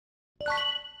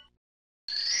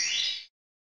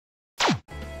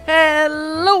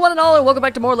Hello one and all, and welcome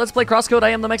back to more Let's Play CrossCode.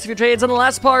 I am the Mexican Trades. In the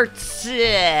last part,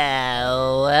 a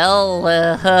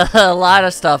lot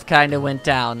of stuff kind of went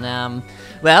down.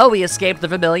 Well, we escaped the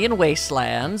Vermilion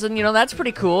Wastelands, and, you know, that's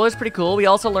pretty cool. It's pretty cool. We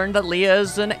also learned that Leah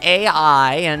is an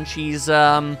AI, and she's,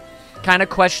 kind of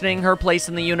questioning her place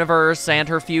in the universe and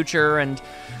her future, and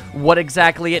what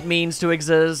exactly it means to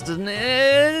exist, and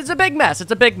it's a big mess.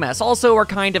 It's a big mess. Also, we're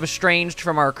kind of estranged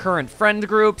from our current friend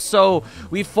group, so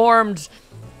we formed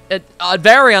a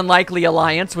very unlikely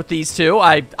alliance with these two.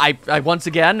 I once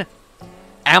again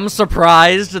am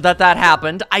surprised that that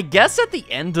happened. I guess at the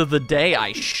end of the day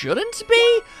I shouldn't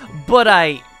be, but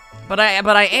I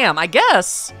am. I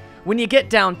guess when you get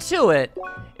down to it,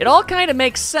 it all kind of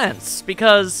makes sense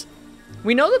because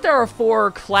we know that there are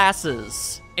 4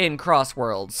 classes in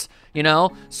Crossworlds, you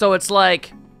know? So it's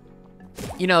like,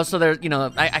 you know, so there's, you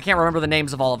know, I can't remember the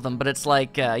names of all of them, but it's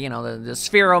like, you know, the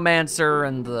Spheromancer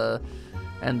and the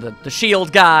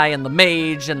shield guy, and the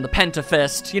mage, and the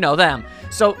pentafist, you know, them.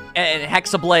 So, and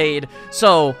Hexablade.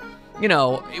 So, you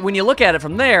know, when you look at it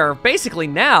from there, basically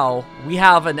now, we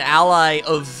have an ally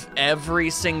of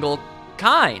every single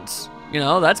kind. You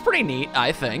know, that's pretty neat,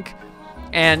 I think.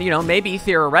 And, you know, maybe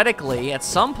theoretically, at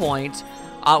some point,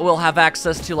 we'll have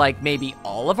access to, like, maybe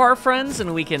all of our friends,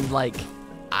 and we can, like,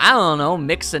 I don't know,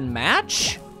 mix and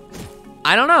match?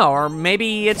 I don't know, or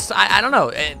maybe it's, I don't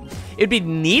know. It'd be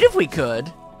neat if we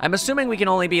could. I'm assuming we can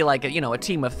only be like, you know, a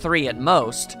team of 3 at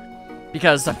most.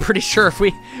 Because I'm pretty sure if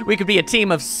we could be a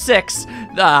team of 6,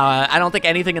 I don't think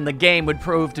anything in the game would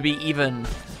prove to be even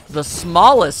the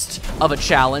smallest of a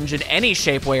challenge in any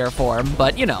shape, way, or form.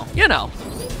 But, you know.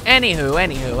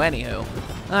 Anywho.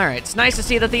 Alright, it's nice to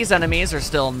see that these enemies are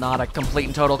still not a complete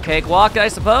and total cakewalk, I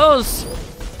suppose.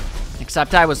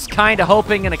 Except I was kind of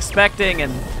hoping and expecting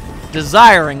and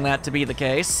desiring that to be the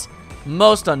case.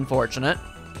 Most unfortunate.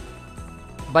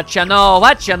 But you know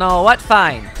what,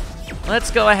 fine. Let's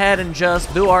go ahead and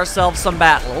just do ourselves some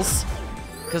battles.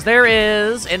 Because there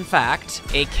is, in fact,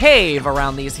 a cave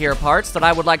around these here parts that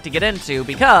I would like to get into,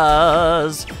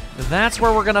 because that's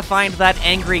where we're gonna find that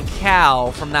angry cow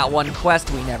from that one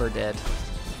quest we never did.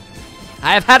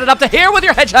 I have had it up to here with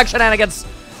your hedgehog shenanigans!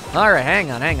 Alright, hang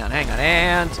on, and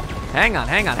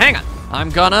hang on.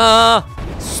 I'm gonna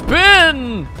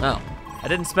spin! Oh. I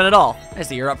didn't spin at all. I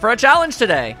see you're up for a challenge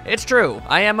today. It's true.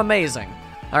 I am amazing.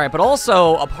 All right, but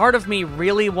also, a part of me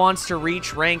really wants to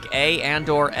reach rank A and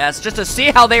or S just to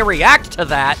see how they react to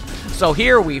that. So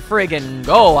here we friggin'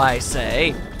 go, I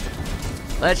say.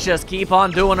 Let's just keep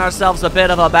on doing ourselves a bit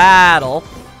of a battle.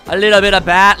 A little bit of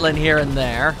battling here and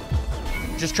there.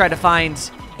 Just try to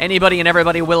find anybody and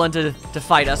everybody willing to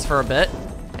fight us for a bit.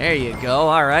 There you go.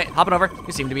 All right, hopping over.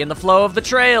 You seem to be in the flow of the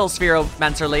trail,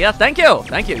 Spheromancer Leah. Thank you,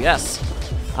 yes.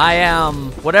 I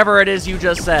am whatever it is you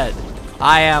just said.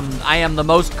 I am the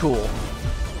most cool.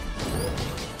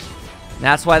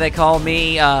 That's why they call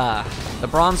me the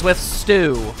Bronzewith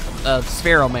Stew of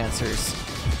Spheromancers.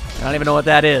 I don't even know what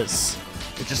that is.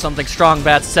 It's just something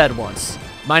Strongbad said once.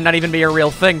 Might not even be a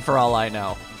real thing for all I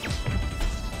know.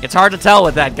 It's hard to tell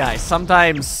with that guy.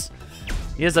 Sometimes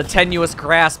he has a tenuous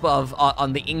grasp of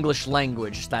on the English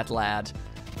language, that lad.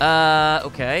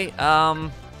 Okay.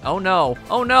 Oh no.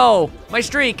 Oh no! My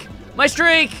streak! My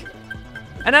streak!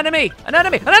 An enemy! An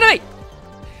enemy! An enemy!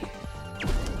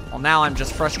 Well, now I'm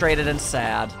just frustrated and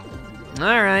sad.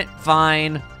 Alright,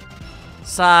 fine.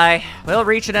 Sigh. We'll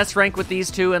reach an S rank with these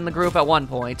two in the group at one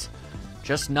point.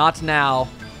 Just not now.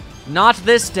 Not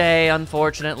this day,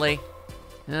 unfortunately.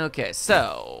 Okay,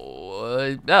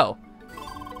 so... oh.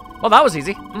 Well, that was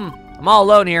easy. I'm all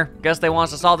alone here. Guess they want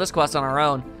us to solve this quest on our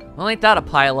own. Well, ain't that a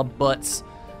pile of butts?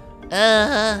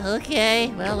 Okay.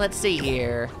 Well, let's see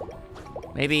here.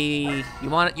 Maybe you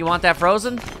want that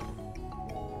frozen?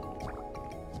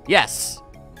 Yes.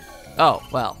 Oh,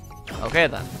 well. Okay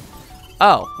then.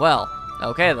 Oh, well.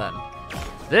 Okay then.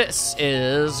 This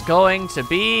is going to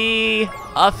be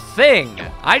a thing.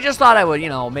 I just thought I would, you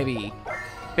know, maybe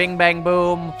bing bang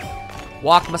boom,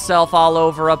 walk myself all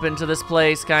over up into this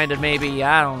place, kind of maybe,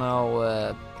 I don't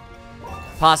know,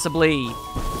 possibly,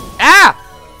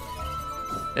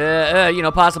 you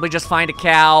know, possibly just find a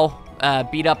cow,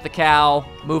 beat up the cow,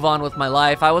 move on with my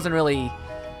life. I wasn't really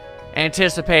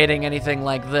anticipating anything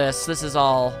like this. This is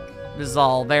all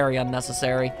very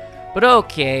unnecessary. But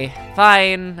okay,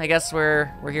 fine. I guess we're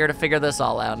here to figure this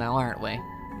all out now, aren't we?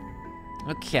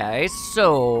 Okay,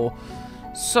 so.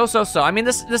 I mean,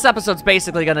 this episode's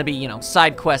basically gonna be, you know,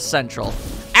 side quest central.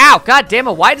 Ow! God damn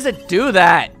it! Why does it do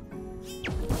that?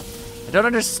 I don't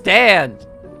understand.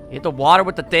 You hit the water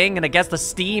with the thing, and I guess the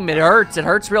steam, it hurts. It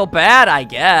hurts real bad, I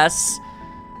guess.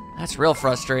 That's real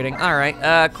frustrating. All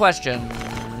right, question.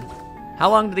 How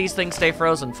long do these things stay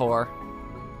frozen for?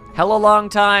 Hella long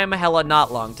time, hella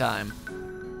not long time.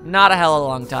 Not a hella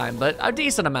long time, but a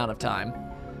decent amount of time.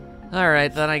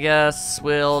 Alright, then I guess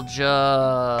we'll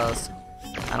just...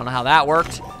 I don't know how that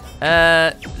worked.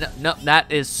 No, that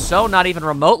is so not even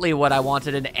remotely what I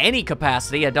wanted in any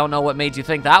capacity. I don't know what made you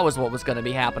think that was what was going to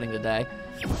be happening today.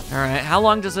 Alright, how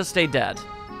long does this stay dead?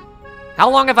 How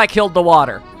long have I killed the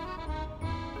water?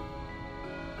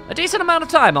 A decent amount of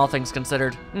time, all things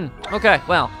considered. Okay,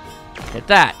 well, hit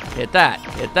that, hit that,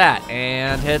 hit that,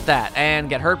 and hit that, and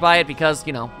get hurt by it because,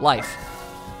 you know, life.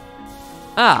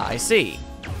 Ah, I see.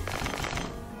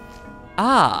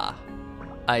 Ah,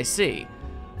 I see.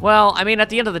 Well, I mean, at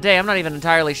the end of the day, I'm not even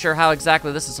entirely sure how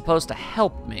exactly this is supposed to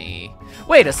help me.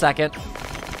 Wait a second.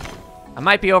 I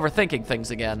might be overthinking things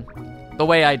again. The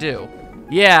way I do.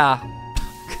 Yeah.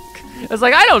 It's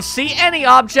like, I don't see any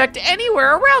object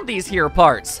anywhere around these here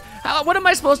parts. What am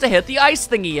I supposed to hit the ice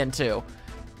thingy into?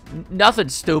 Nothing,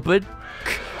 stupid.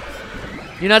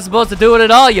 You're not supposed to do it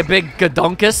at all, you big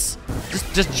gadunkus.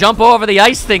 Just jump over the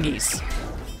ice thingies.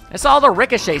 I saw the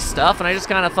ricochet stuff, and I just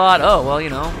kind of thought, oh, well, you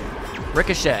know,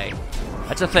 ricochet.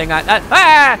 That's a thing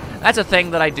that's a thing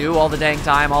that I do all the dang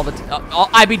time,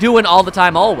 I be doing all the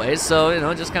time always, so, you know,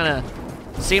 it just kind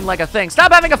of seemed like a thing.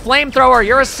 Stop having a flamethrower,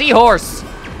 you're a seahorse.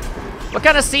 What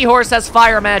kind of seahorse has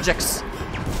fire magics?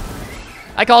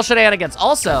 I call shenanigans.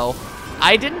 Also,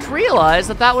 I didn't realize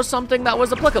that that was something that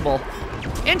was applicable.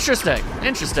 Interesting,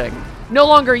 interesting. No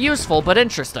longer useful, but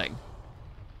interesting.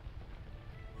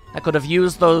 I could have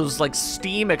used those, like,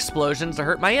 steam explosions to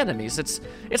hurt my enemies. It's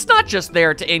not just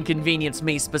there to inconvenience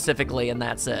me specifically, and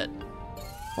that's it.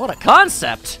 What a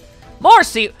concept. More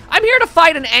I'm here to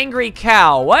fight an angry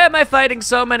cow. Why am I fighting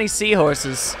so many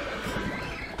seahorses?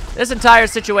 This entire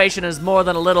situation is more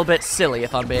than a little bit silly,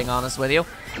 if I'm being honest with you.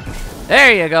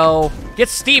 There you go. Get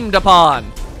steamed upon.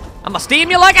 I'ma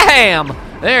steam you like a ham.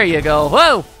 There you go.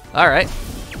 Whoa. All right.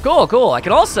 Cool, cool. I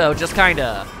can also just kind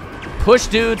of push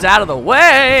dudes out of the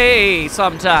way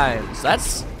sometimes.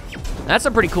 That's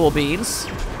some pretty cool beans.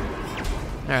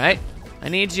 All right. I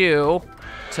need you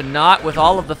to not with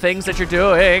all of the things that you're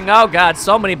doing. Oh, God,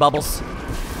 so many bubbles.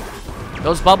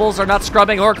 Those bubbles are not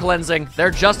scrubbing or cleansing. They're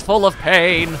just full of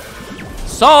pain.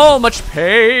 So much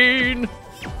pain.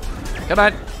 Come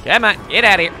on. Come on. Get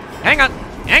out of here. Hang on.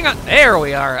 Hang on. There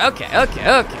we are. Okay,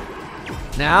 okay, okay.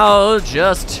 Now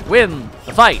just win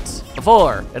the fight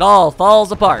before it all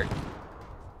falls apart.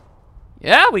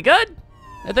 Yeah, we good?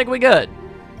 I think we good.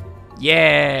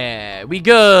 Yeah, we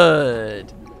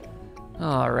good.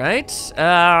 All right.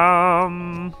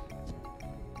 Hum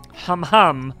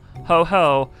hum. Ho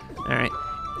ho. All right.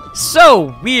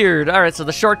 So weird. All right, so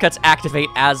the shortcuts activate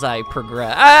as I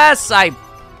progress. I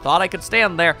thought I could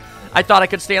stand there. I thought I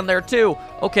could stand there too.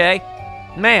 Okay.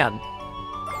 Man.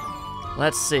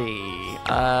 Let's see.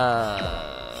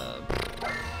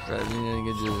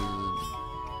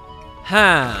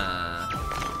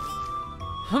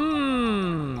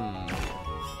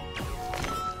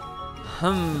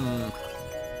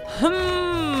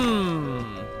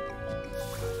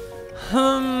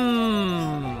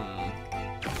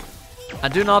 I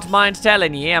do not mind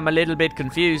telling you, I'm a little bit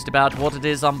confused about what it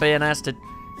is I'm being asked to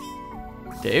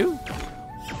do.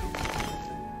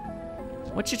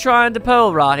 What you trying to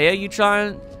pull right here? You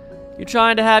trying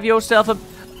to have yourself a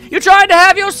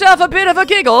bit of a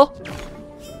giggle?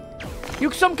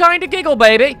 You some kind of giggle,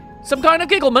 baby? Some kind of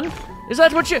giggleman? Is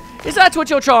that what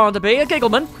you're trying to be, a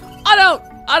giggleman?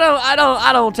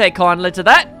 I don't take kindly to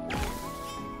that.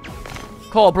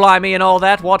 Call blimey and all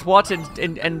that, what,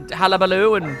 and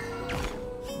hullabaloo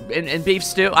and beef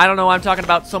stew. I don't know, I'm talking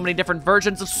about so many different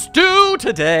versions of stew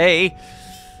today.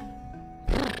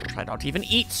 I don't even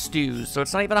eat stews, so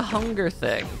it's not even a hunger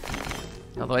thing.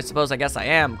 Although I guess I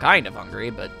am kind of hungry,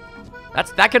 but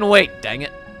that can wait, dang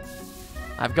it.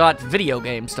 I've got video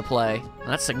games to play, and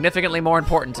that's significantly more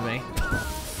important to me.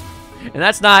 And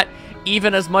that's not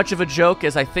even as much of a joke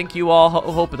as I think you all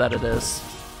hope that it is.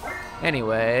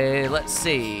 Anyway, let's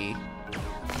see.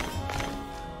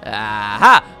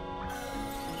 Aha!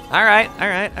 Alright.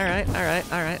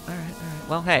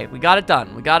 Well, hey, we got it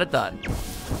done. We got it done.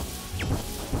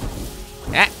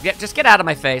 Yeah, just get out of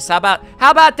my face. How about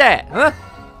that? Huh?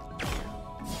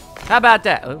 How about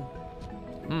that? Oh.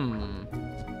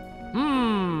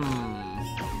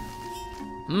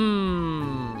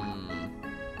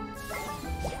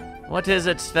 What is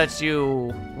it that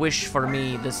you wish for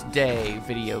me this day,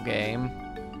 video game?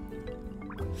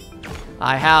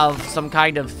 I have some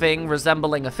kind of thing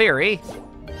resembling a theory.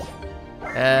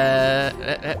 And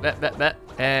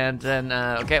then,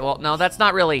 okay, well, no, that's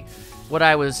not really what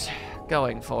I was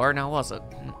going for, now was it?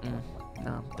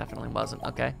 No, definitely wasn't.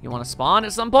 Okay, you want to spawn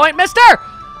at some point, mister?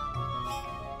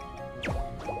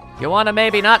 You want to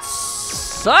maybe not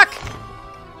suck?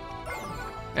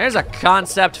 There's a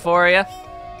concept for you.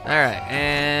 All right,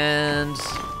 and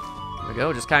here we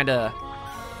go. Just kind of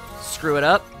screw it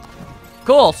up.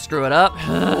 Cool, screw it up.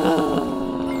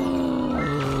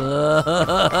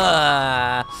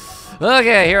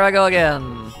 Okay, here I go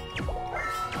again.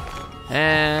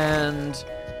 And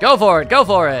go for it, go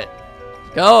for it.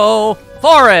 Go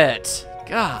for it.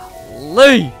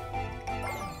 Golly.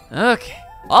 Okay,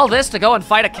 all this to go and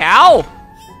fight a cow?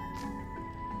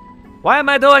 Why am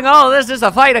I doing all of this just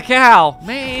to fight a cow?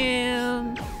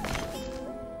 Man.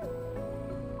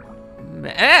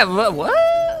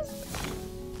 What?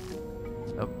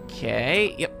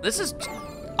 Okay, yep, this is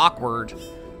awkward.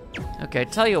 Okay,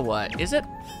 tell you what, is it?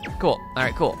 Cool, all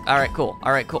right, cool, all right, cool,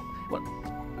 all right, cool. What?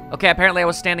 Okay, apparently I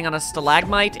was standing on a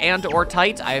stalagmite and or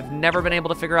tight. I've never been able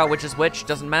to figure out which is which.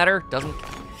 Doesn't matter, doesn't,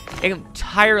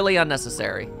 entirely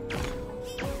unnecessary.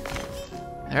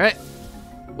 All right,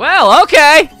 well,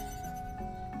 okay.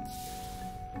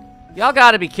 Y'all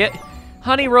gotta be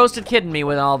honey roasted kidding me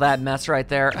with all that mess right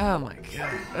there. Oh my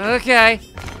God, okay.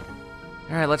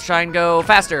 All right, let's try and go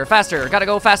faster, faster, gotta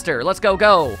go faster. Let's go,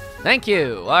 go. Thank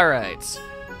you, all right.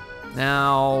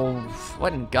 Now,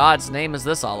 what in God's name is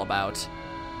this all about?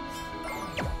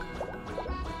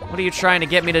 What are you trying to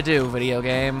get me to do, video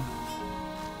game?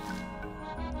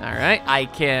 All right, I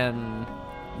can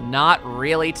not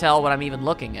really tell what I'm even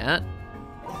looking at.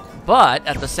 But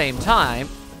at the same time,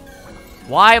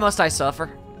 why must I suffer?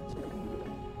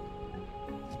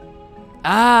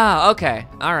 Ah, okay,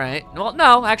 all right. Well,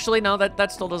 no, actually, no,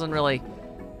 that still doesn't really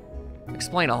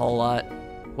explain a whole lot.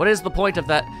 What is the point of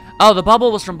that? Oh, the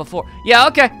bubble was from before. Yeah,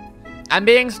 okay. I'm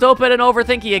being stupid and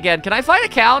overthinky again. Can I fight a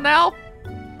cow now?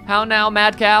 How now,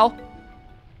 mad cow?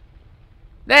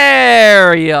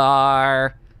 There you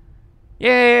are.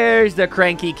 Here's the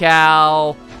cranky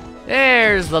cow.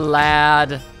 There's the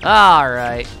lad. All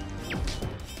right.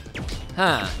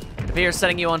 Huh. It appears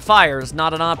setting you on fire is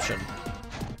not an option.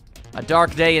 A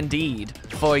dark day indeed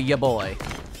for ya boy.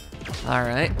 All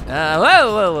right.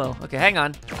 Whoa, whoa, whoa. Okay, hang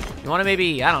on. You want to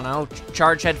maybe, I don't know,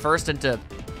 charge head first into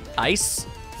ice?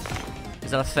 Is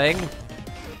that a thing?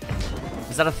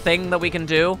 Is that a thing that we can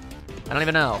do? I don't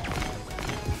even know.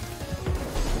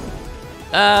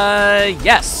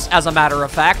 Yes, as a matter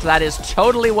of fact, that is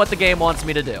totally what the game wants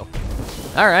me to do.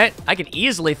 All right, I can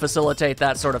easily facilitate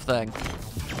that sort of thing.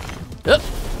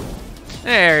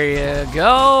 There you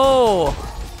go.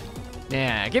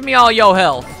 Yeah, give me all your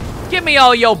health. Give me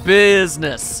all your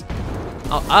business.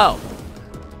 Oh.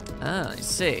 Ah, I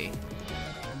see.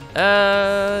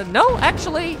 No,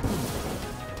 actually.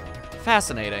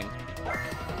 Fascinating.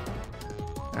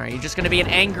 All right, you just gonna be an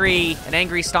angry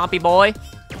stompy boy?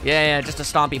 Yeah, just a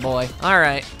stompy boy. All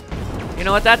right. You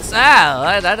know what? That's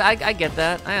I get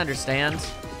that. I understand.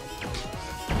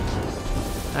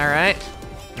 All right.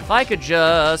 If I could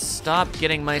just stop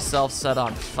getting myself set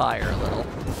on fire a little.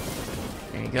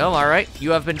 There you go. All right,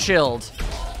 you have been chilled.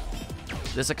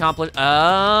 This accomplished. Oh,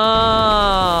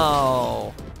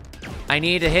 I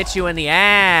need to hit you in the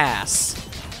ass.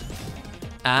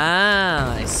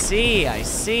 Ah, I see,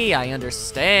 I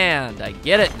understand. I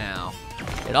get it now.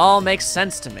 It all makes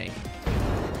sense to me.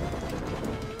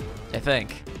 I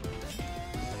think.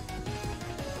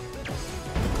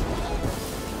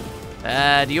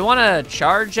 Do you want to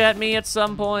charge at me at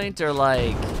some point, or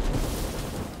like...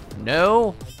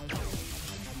 No?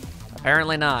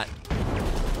 Apparently not.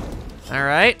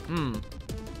 Alright,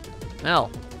 Well,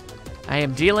 I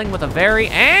am dealing with a very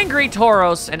angry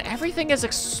Tauros, and everything is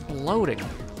exploding.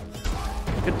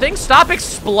 Could things stop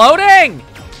exploding?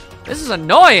 This is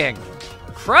annoying.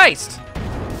 Christ.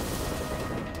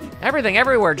 Everything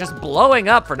everywhere just blowing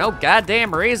up for no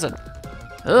goddamn reason.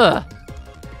 Ugh.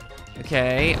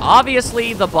 Okay,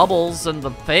 obviously the bubbles and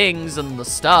the things and the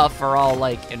stuff are all,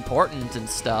 like, important and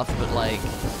stuff, but, like...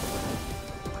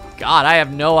 God, I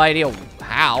have no idea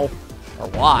how or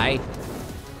why.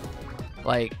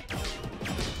 Like...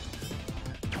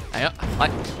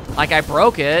 I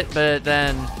broke it, but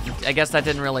then I guess that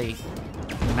didn't really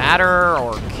matter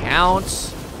or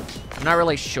count. I'm not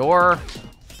really sure.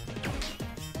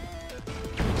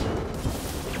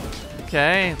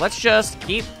 Okay, let's just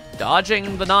keep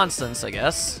dodging the nonsense, I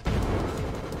guess.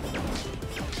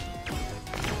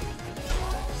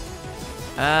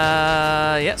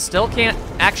 Yeah, still can't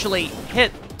actually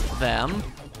hit them.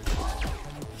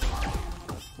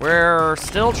 We're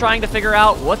still trying to figure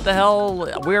out what the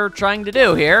hell we're trying to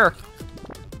do here.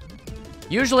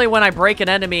 Usually when I break an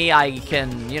enemy, I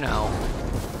can, you know,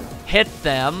 hit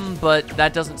them, but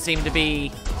that doesn't seem to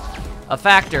be a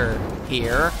factor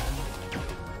here.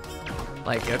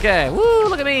 Like, okay, woo,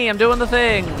 look at me, I'm doing the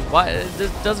thing. Why,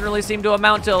 this doesn't really seem to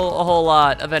amount to a whole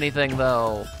lot of anything,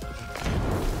 though.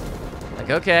 Like,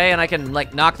 okay, and I can,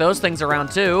 like, knock those things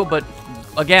around, too, but,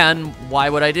 again, why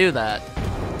would I do that?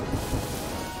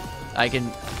 I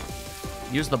can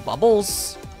use the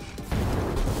bubbles?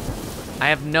 I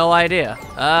have no idea.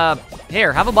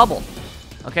 Here, have a bubble.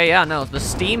 Okay, yeah, no, the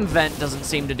steam vent doesn't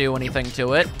seem to do anything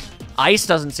to it. Ice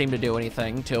doesn't seem to do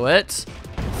anything to it.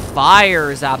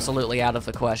 Fire is absolutely out of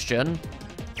the question.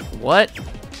 What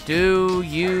do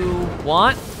you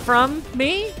want from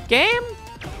me, game?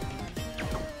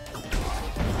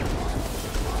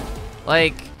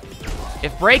 Like,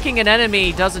 if breaking an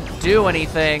enemy doesn't do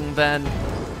anything, then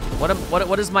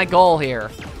what is my goal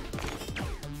here?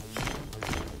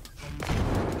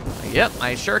 Yep,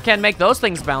 I sure can make those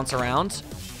things bounce around.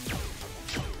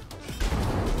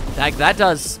 That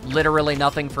does literally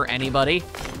nothing for anybody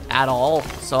at all,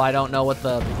 so I don't know what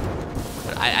the...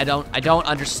 I don't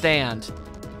understand.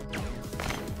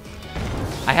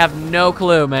 I have no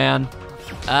clue, man.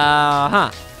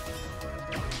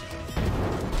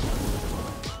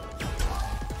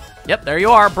 Yep, there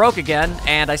you are, broke again,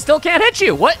 and I still can't hit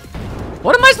you. What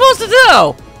am I supposed to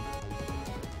do?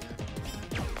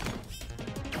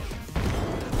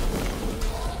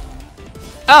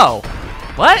 Oh,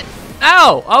 what?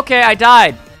 Oh, okay, I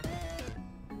died.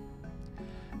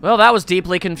 Well, that was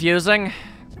deeply confusing.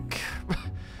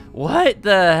 What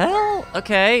the hell?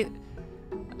 Okay.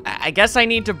 I guess I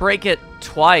need to break it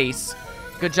twice.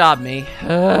 Good job, me. You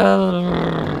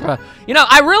know,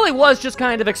 I really was just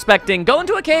kind of expecting, go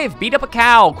into a cave, beat up a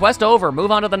cow, quest over, move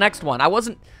on to the next one. I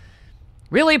wasn't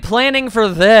really planning for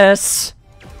this.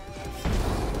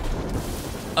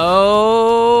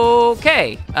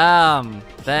 Okay.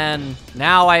 Then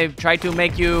now I try to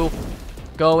make you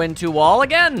go into wall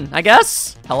again, I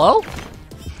guess? Hello?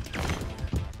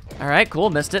 All right,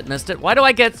 cool, missed it. Why do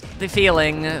I get the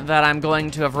feeling that I'm going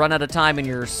to have run out of time and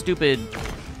your stupid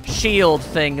shield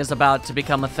thing is about to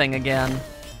become a thing again?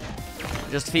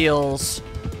 It just feels...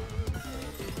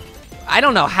 I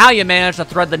don't know how you managed to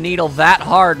thread the needle that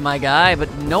hard, my guy,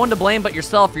 but no one to blame but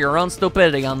yourself for your own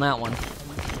stupidity on that one.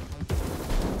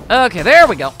 Okay, there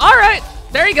we go. All right,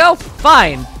 there you go.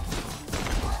 Fine.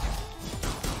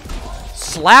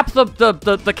 Slap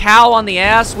the cow on the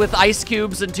ass with ice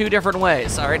cubes in 2 different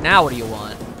ways. All right, now what do you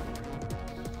want?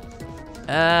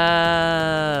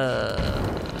 I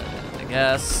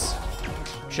guess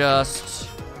just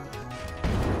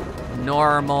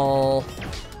normal.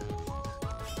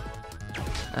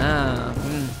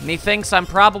 Methinks I'm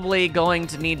probably going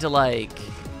to need to, like,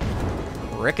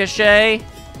 ricochet.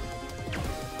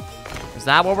 Is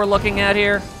that what we're looking at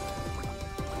here?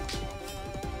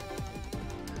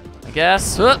 I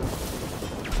guess. All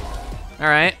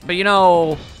right, but you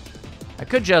know, I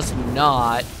could just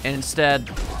not, and instead,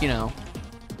 you know,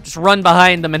 just run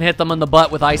behind them and hit them in the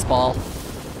butt with Ice Ball.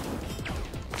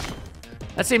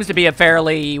 That seems to be a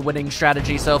fairly winning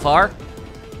strategy so far.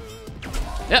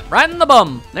 Yep, right in the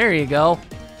bum. There you go.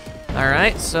 All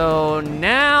right, so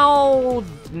now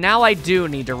I do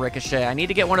need to ricochet. I need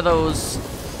to get one of those.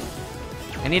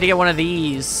 I need to get one of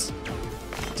these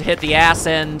to hit the ass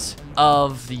end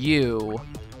of you,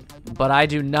 but I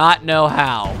do not know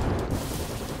how.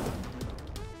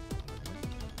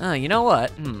 Oh, you know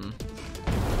what?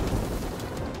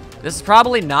 This is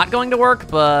probably not going to work,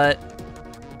 but...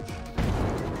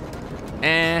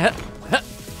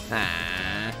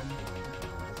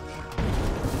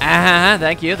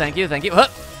 thank you.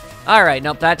 All right,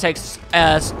 nope, that takes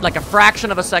like a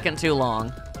fraction of a second too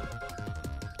long.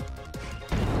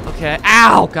 Okay,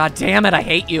 ow, god damn it, I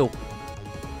hate you.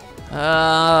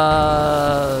 I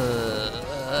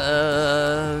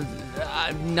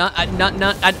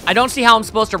don't see how I'm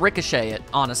supposed to ricochet it,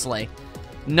 honestly.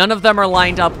 None of them are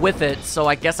lined up with it, so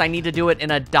I guess I need to do it in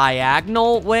a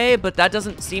diagonal way, but that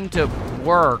doesn't seem to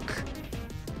work.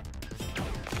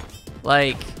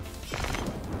 Like,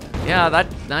 yeah,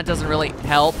 that doesn't really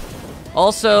help.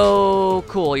 Also,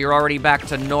 cool, you're already back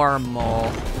to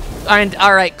normal. And,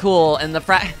 all right, cool, and the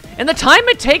time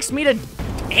it takes me to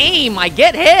aim, I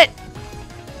get hit.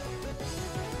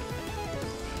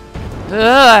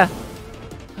 Ugh.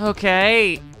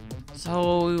 Okay,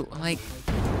 so, like,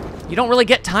 you don't really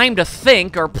get time to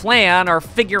think or plan or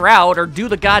figure out or do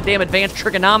the goddamn advanced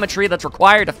trigonometry that's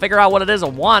required to figure out what it is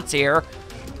it wants here.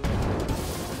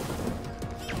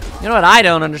 You know what I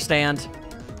don't understand?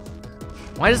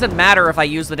 Why does it matter if I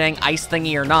use the dang ice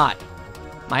thingy or not?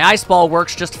 My ice ball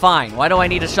works just fine. Why do I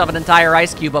need to shove an entire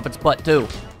ice cube up its butt too?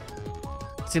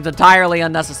 Seems entirely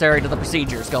unnecessary to the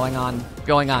procedures going on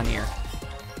here.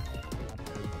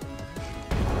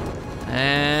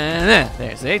 And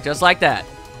there, see, just like that.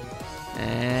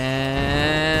 And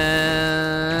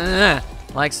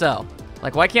like so.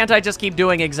 Like, why can't I just keep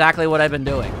doing exactly what I've been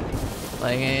doing?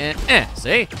 Like,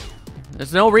 see?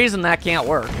 There's no reason that can't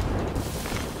work.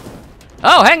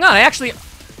 Oh, hang on, I actually...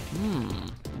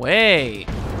 wait.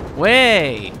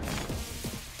 Wait.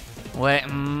 Wait,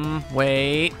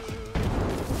 wait.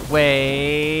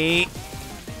 Wait.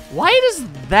 Why does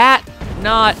that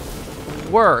not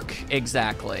work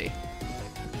exactly?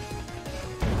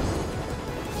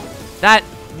 That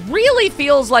really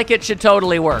feels like it should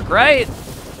totally work, right?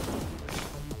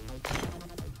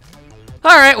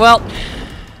 All right, well,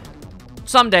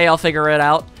 someday I'll figure it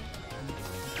out.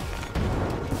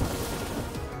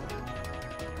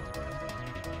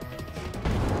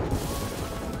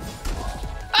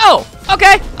 Oh,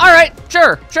 okay, all right,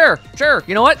 sure.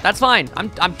 You know what? That's fine.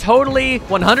 I'm totally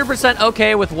 100%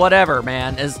 okay with whatever,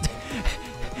 man.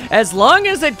 As long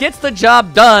as it gets the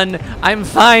job done, I'm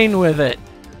fine with it.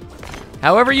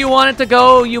 However you want it to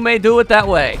go, you may do it that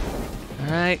way.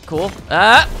 All right, cool.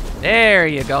 There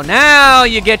you go. Now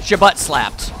you get your butt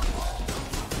slapped.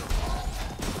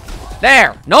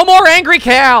 There. No more angry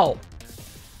cow.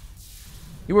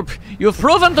 You have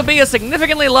proven to be a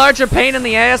significantly larger pain in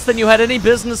the ass than you had any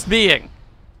business being.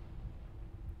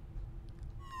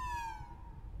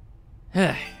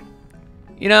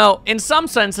 You know, in some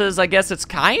senses, I guess it's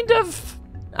kind of,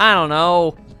 I don't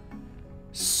know,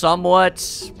 somewhat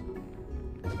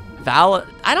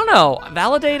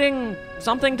validating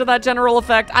something to that general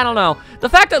effect. I don't know. The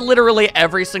fact that literally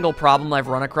every single problem I've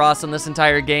run across in this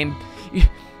entire game,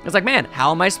 it's like, man,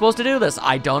 how am I supposed to do this?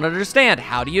 I don't understand.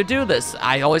 How do you do this?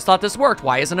 I always thought this worked.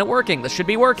 Why isn't it working? This should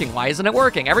be working. Why isn't it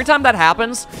working? Every time that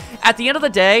happens, at the end of the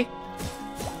day,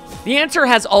 the answer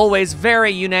has always very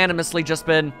unanimously just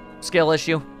been skill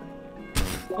issue.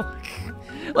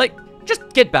 Like,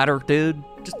 just get better, dude.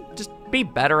 Just be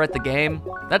better at the game.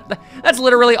 That's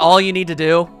literally all you need to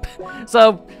do.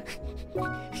 So,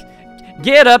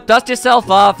 get up, dust yourself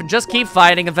off, and just keep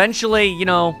fighting. Eventually, you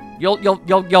know,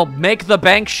 you'll make the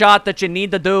bank shot that you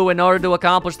need to do in order to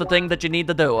accomplish the thing that you need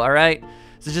to do, all right?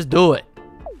 So just do it.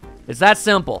 It's that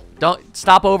simple. Don't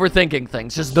stop overthinking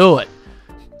things. Just do it.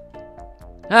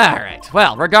 All right.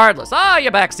 Well, regardless.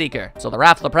 You backseeker. So the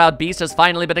wrath of the proud beast has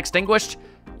finally been extinguished?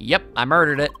 Yep, I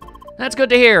murdered it. That's good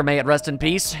to hear. May it rest in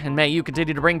peace, and may you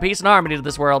continue to bring peace and harmony to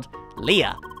this world.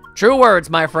 Leah. True words,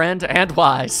 my friend, and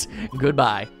wise.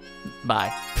 Goodbye.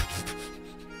 Bye.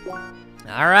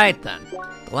 All right, then.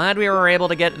 Glad we were able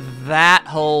to get that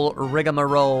whole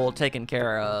rigmarole taken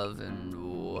care of. And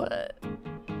what?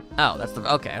 Oh, that's the,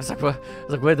 okay. I was like,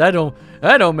 wait, that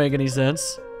don't make any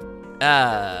sense.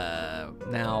 Now,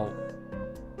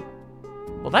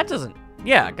 well, that doesn't,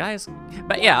 yeah, guys,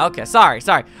 but yeah, okay, sorry.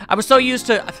 I was so used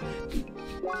to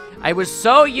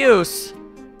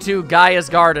Gaia's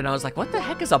Garden. I was like, what the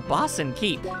heck is a boss and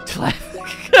keep? I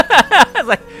was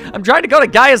like, I'm trying to go to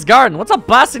Gaia's Garden. What's a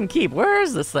boss and keep? Where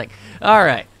is this thing? All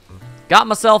right, got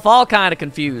myself all kind of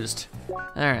confused. All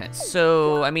right,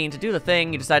 so, I mean, to do the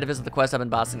thing, you decide to visit the quest hub in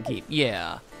Boston Keep.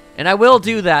 Yeah, and I will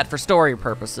do that for story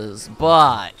purposes,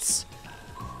 but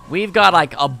we've got,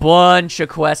 like, a bunch of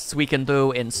quests we can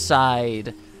do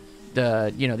inside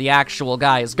the, you know, the actual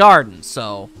Gaia's Garden,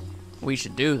 so we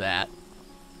should do that.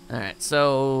 All right,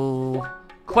 so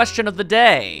question of the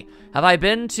day. Have I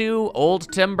been to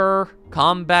Old Timber,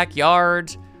 Comback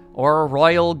Yard, or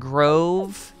Royal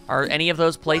Grove? Are any of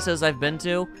those places I've been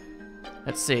to?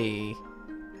 Let's see.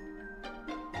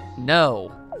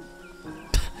 No.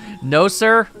 No,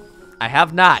 sir, I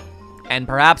have not. And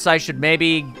perhaps I should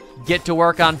maybe get to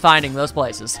work on finding those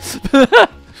places.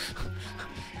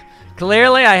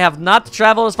 Clearly, I have not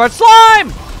traveled as far as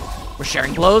Slime! We're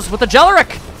sharing blows with the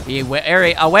Jelleric. Be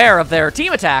aware of their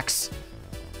team attacks.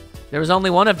 There was only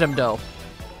one of them, though.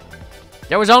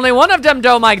 There was only one of them,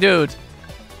 though, my dude.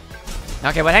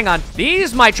 Okay, but hang on.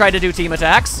 These might try to do team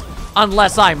attacks,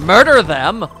 unless I murder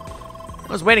them. I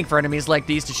was waiting for enemies like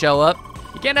these to show up.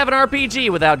 You can't have an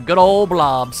RPG without good old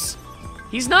blobs.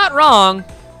 He's not wrong.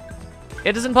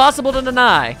 It is impossible to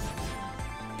deny.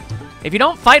 If you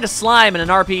don't fight a slime in an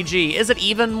RPG, is it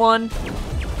even one?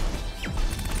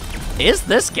 Is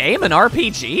this game an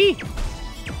RPG?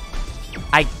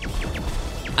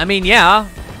 I mean, yeah,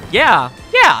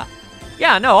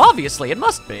 no, obviously, it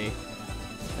must be.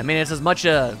 I mean, it's as much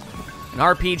an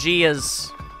RPG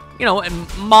as, you know, in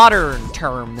modern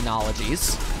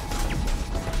terminologies.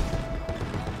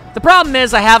 The problem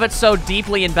is I have it so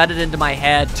deeply embedded into my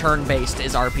head, turn-based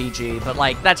is RPG, but,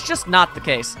 like, that's just not the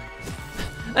case.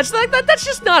 That's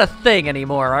just not a thing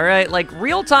anymore, all right? Like,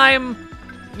 real-time,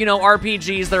 you know,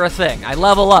 RPGs, they're a thing. I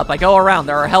level up, I go around,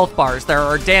 there are health bars, there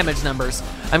are damage numbers.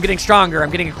 I'm getting stronger, I'm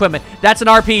getting equipment. That's an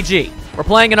RPG. We're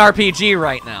playing an RPG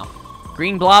right now.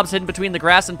 Green blobs hidden between the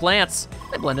grass and plants.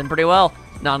 They blend in pretty well.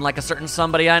 Not unlike a certain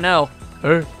somebody I know.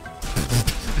 Hey.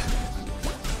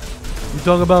 You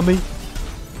talking about me?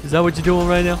 Is that what you're doing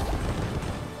right now?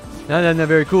 That's not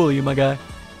very cool of you, my guy.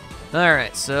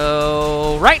 Alright,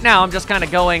 so right now I'm just kind of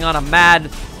going on a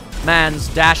mad man's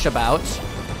dash about.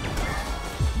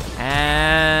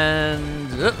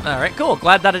 And, alright, cool.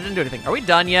 Glad that I didn't do anything. Are we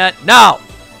done yet? No!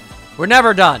 We're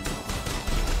never done.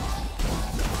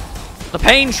 The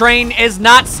pain train is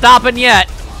not stopping yet.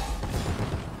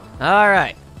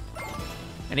 Alright.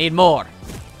 I need more.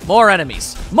 More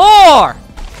enemies. More!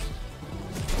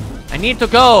 I need to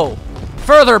go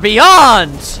further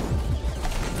beyond.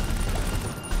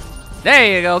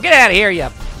 There you go. Get out of here, you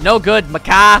no good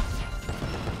macaw.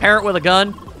 Parent with a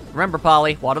gun. Remember,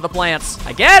 Polly, water the plants.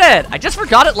 I get it. I just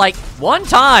forgot it like one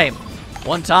time.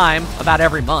 One time about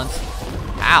every month.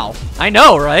 Ow. I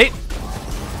know, right?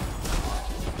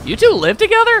 You two live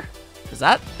together? Is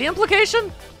that the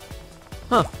implication?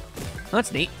 Huh.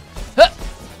 That's neat. Huh.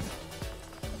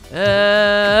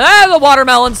 The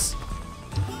watermelons.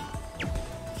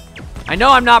 I know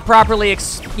I'm not properly,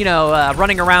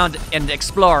 running around and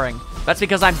exploring. That's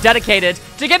because I'm dedicated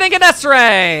to getting an S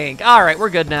rank. All right, we're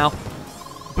good now.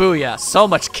 Booyah, so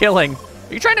much killing.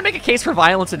 Are you trying to make a case for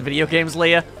violence in video games,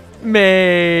 Leah?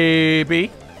 Maybe.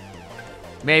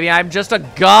 Maybe I'm just a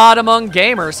god among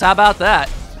gamers. How about that?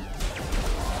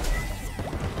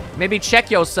 Maybe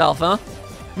check yourself, huh?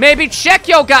 Maybe check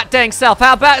your goddamn self.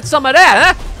 How about some of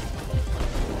that,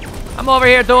 huh? I'm over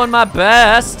here doing my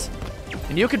best.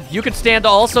 And you could stand to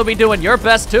also be doing your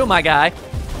best too, my guy.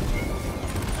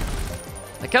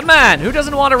 Like, come on, who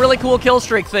doesn't want a really cool kill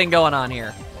streak thing going on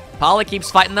here? Polly keeps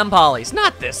fighting them pollies.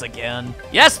 Not this again.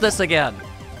 Yes, this again.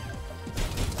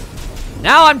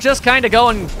 Now I'm just kind of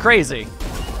going crazy.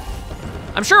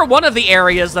 I'm sure one of the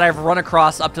areas that I've run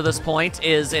across up to this point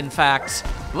is, in fact,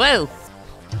 well,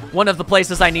 one of the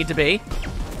places I need to be.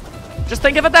 Just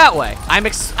think of it that way. I'm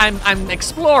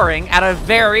exploring at a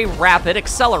very rapid,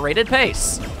 accelerated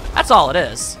pace. That's all it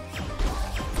is.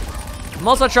 I'm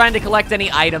also trying to collect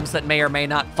any items that may or may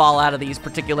not fall out of these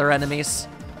particular enemies.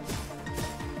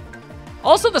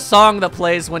 Also, the song that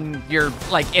plays when you're,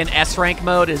 like, in S-rank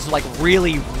mode is, like,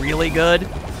 really, really good.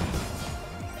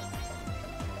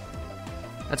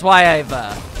 That's why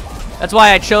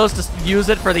I chose to use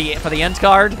it for the end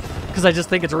card, because I just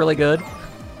think it's really good.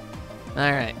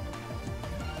 All right.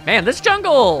 Man, this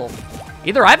jungle,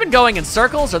 either I've been going in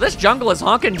circles or this jungle is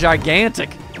honking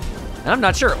gigantic. And I'm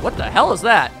not sure. What the hell is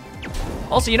that?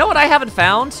 Also, you know what I haven't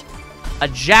found? A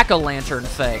jack-o'-lantern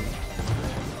thing.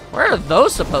 Where are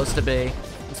those supposed to be?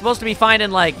 I'm supposed to be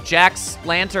finding, like, Jack's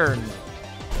lantern.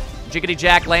 Jiggity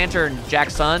Jack lantern,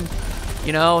 Jack's son.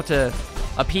 You know, to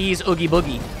appease Oogie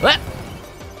Boogie. What?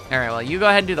 All right, well, you go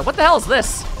ahead and do that. What the hell is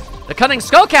this? The cunning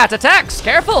skullcat attacks.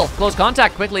 Careful. Close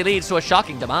contact quickly leads to a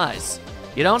shocking demise.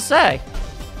 You don't say.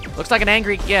 Looks like an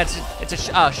angry, yeah, it's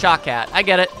a shock cat. I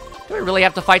get it. Do we really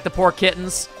have to fight the poor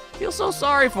kittens? Feel so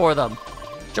sorry for them.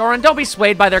 Joran, don't be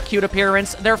swayed by their cute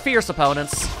appearance. They're fierce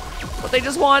opponents. But they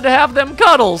just wanted to have them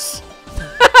cuddles.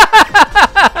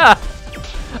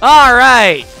 All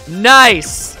right,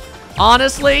 nice.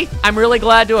 Honestly, I'm really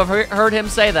glad to have heard him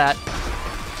say that.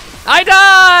 I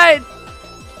died!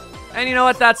 And you know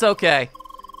what, that's okay.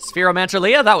 Spheromancer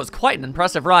Leah, that was quite an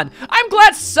impressive run. I'm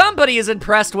glad somebody is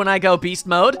impressed when I go beast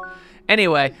mode.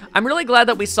 Anyway, I'm really glad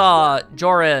that we saw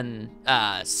Joran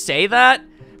say that,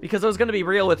 because I was gonna be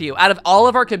real with you. Out of all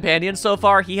of our companions so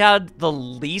far, he had the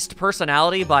least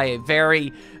personality by a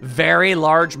very, very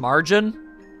large margin.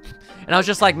 And I was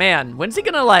just like, man, when's he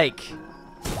gonna like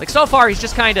so far he's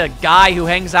just kind of guy who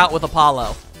hangs out with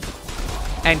Apollo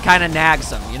and kind of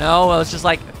nags him, you know? I was just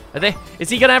like, is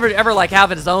he gonna ever like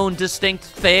have his own distinct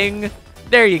thing?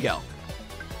 There you go.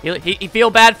 He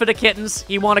feel bad for the kittens.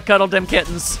 He want to cuddle them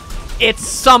kittens. It's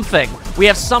something. We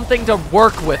have something to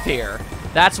work with here.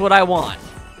 That's what I want.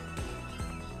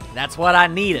 That's what I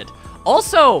needed.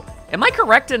 Also, am I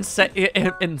correct in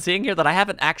seeing here that I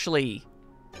haven't actually,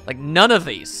 like, none of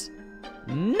these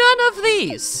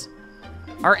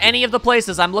are any of the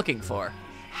places I'm looking for.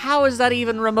 How is that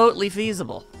even remotely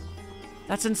feasible?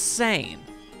 That's insane.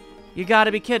 You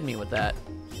gotta be kidding me with that.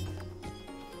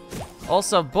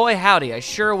 Also, boy howdy, I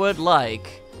sure would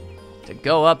like to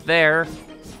go up there.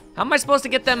 How am I supposed to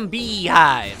get them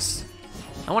beehives?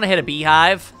 I want to hit a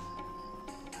beehive.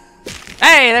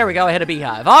 Hey, there we go, I hit a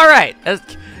beehive. All right,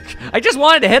 I just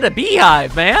wanted to hit a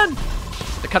beehive, man.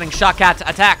 The cunning shock cat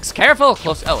attacks. Careful,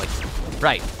 close, oh, wait.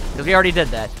 Right, because we already did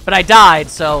that. But I died,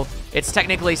 so it's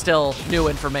technically still new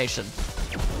information.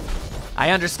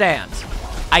 I understand.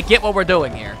 I get what we're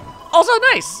doing here. Also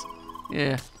nice.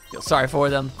 Yeah, feel sorry for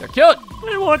them. They're cute.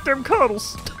 I want them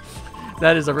cuddles.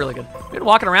 That is a really good. We've been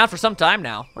walking around for some time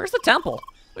now. Where's the temple?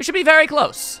 We should be very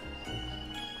close.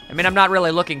 I mean, I'm not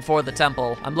really looking for the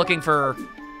temple. I'm looking for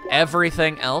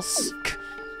everything else.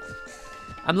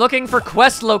 I'm looking for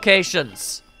quest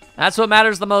locations. That's what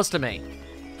matters the most to me.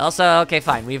 Also, okay,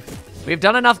 fine. We've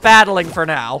done enough battling for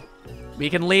now. We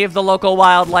can leave the local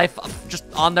wildlife just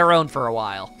on their own for a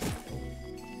while.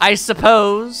 I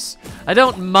suppose. I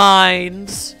don't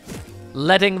mind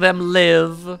letting them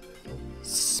live,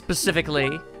 specifically.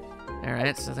 All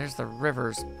right, so there's the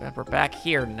rivers. We're back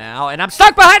here now, and I'm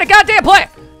stuck behind a goddamn plant!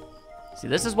 See,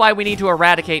 this is why we need to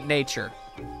eradicate nature.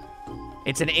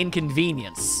 It's an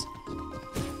inconvenience.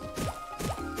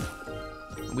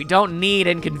 We don't need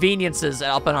inconveniences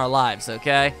up in our lives,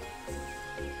 okay?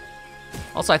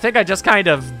 Also, I think I just kind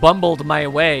of bumbled my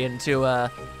way into a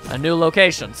new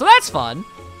location, so that's fun.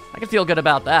 I can feel good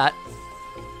about that.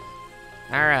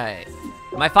 All right.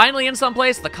 Am I finally in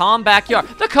someplace? The calm backyard.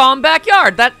 The calm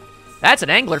backyard! That's an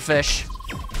anglerfish.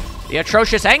 The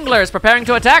atrocious angler is preparing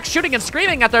to attack, shooting and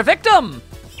screaming at their victim.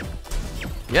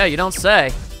 Yeah, you don't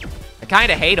say. I kind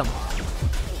of hate him.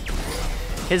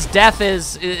 His death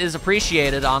is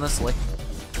appreciated, honestly.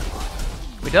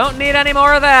 We don't need any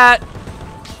more of that.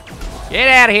 Get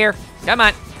out of here. Come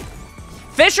on.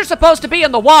 Fish are supposed to be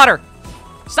in the water.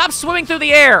 Stop swimming through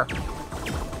the air.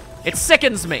 It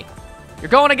sickens me. You're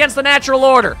going against the natural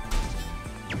order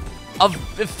of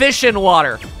fish in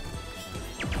water.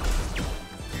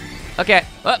 Okay.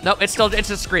 Oh, no, it's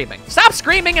just screaming. Stop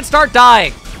screaming and start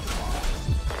dying.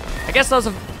 I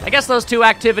guess those two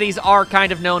activities are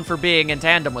kind of known for being in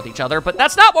tandem with each other, but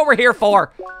that's not what we're here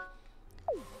for.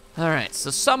 All right,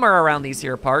 so somewhere around these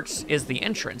here parts is the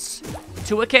entrance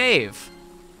to a cave,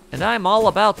 and I'm all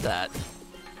about that.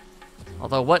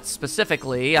 Although what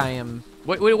specifically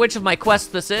which of my quests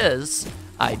this is,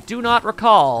 I do not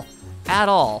recall at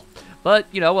all. But,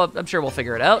 you know, I'm sure we'll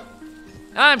figure it out.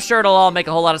 I'm sure it'll all make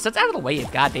a whole lot of sense. Out of the way, you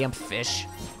goddamn fish.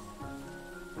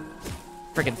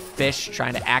 Freaking fish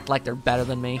trying to act like they're better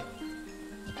than me.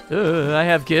 I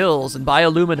have gills and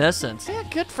bioluminescence. Yeah,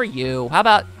 good for you. How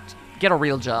about get a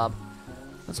real job?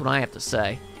 That's what I have to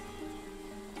say.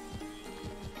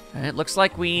 And it looks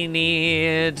like we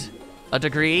need a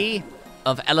degree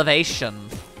of elevation.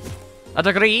 A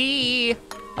degree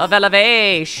of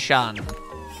elevation.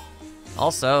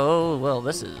 Also, well,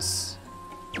 this is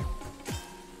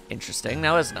interesting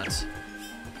now, isn't it?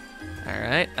 All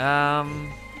right,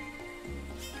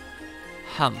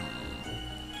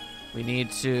 we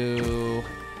need to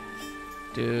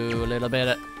do a little bit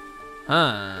of,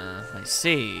 I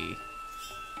see.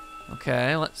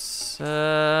 Okay, let's,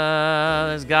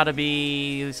 there's gotta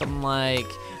be something like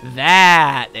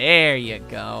that. There you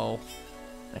go.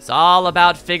 It's all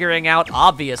about figuring out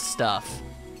obvious stuff.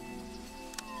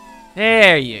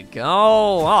 There you go.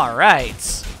 All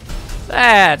right.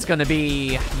 That's gonna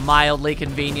be mildly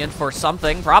convenient for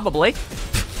something, probably.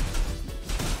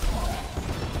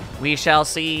 We shall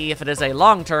see if it is a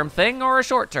long-term thing or a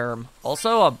short-term.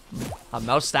 Also, a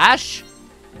mustache?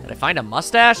 Did I find a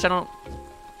mustache?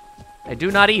 I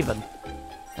do not even.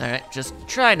 All right, just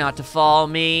try not to fall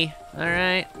me. All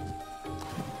right.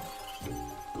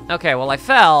 Okay, well, I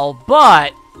fell,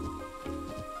 but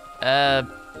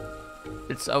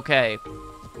it's okay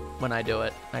when I do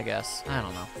it, I guess. I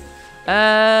don't know.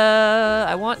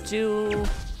 I want to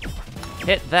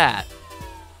hit that.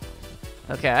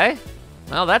 Okay.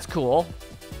 Well, that's cool.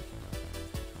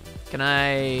 Can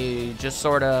I just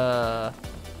sort of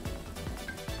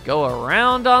go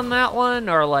around on that one,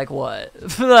 or like what?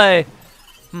 Like,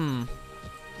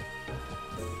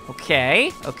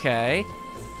 okay, okay.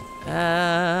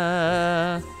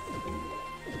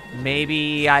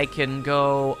 Maybe I can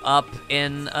go up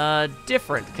in a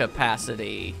different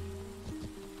capacity.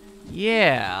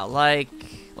 Yeah, like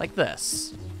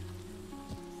this.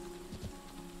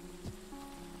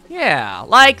 Yeah,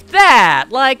 like that,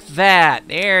 like that.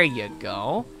 There you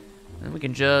go. And we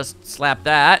can just slap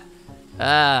that.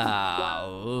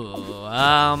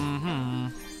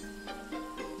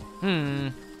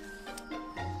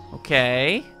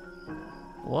 Okay.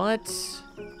 What?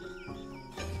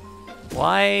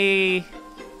 Why?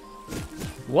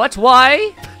 What?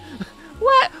 Why?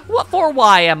 What for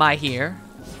why am I here?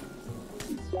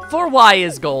 For why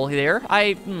is goal here?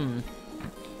 I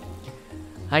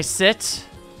sit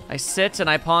and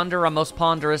I ponder a most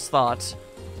ponderous thought.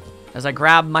 as I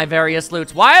grab my various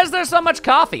loots. Why is there so much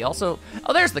coffee? Also,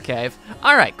 oh, there's the cave.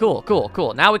 All right, cool, cool,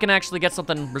 cool. Now we can actually get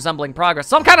something resembling progress.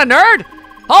 Some kind of nerd?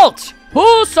 Halt!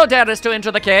 Who so dares to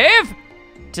enter the cave?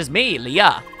 'Tis me,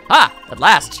 Leah. Ah, at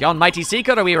last, yon mighty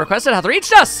seeker we requested hath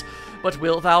reached us. But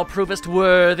wilt thou provest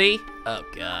worthy? Oh,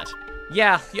 God.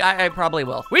 Yeah, I probably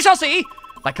will. We shall see.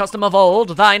 By custom of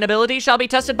old, thine ability shall be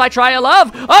tested by trial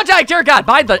of... Oh, dear God,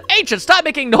 by the ancient, stop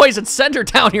making noise and send her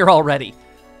down here already.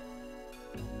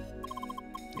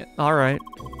 All right.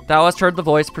 Thou hast heard the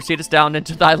voice. Proceedest down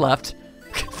into thy left.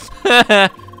 All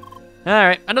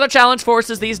right. Another challenge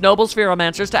forces these noble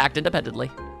spheromancers to act independently.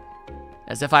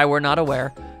 As if I were not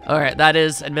aware. All right. That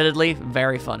is, admittedly,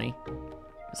 very funny.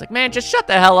 It's like, man, just shut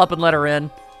the hell up and let her in.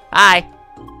 Hi.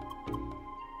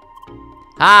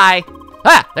 Hi.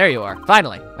 Ah, there you are.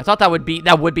 Finally. I thought that would be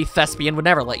thespian, would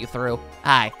never let you through.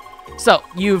 Hi. So,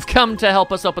 you've come to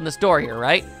help us open this door here,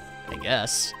 right? I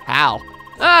guess. How?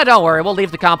 Ah, don't worry. We'll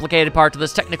leave the complicated part to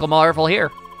this technical marvel here.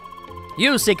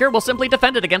 You, Seeker, will simply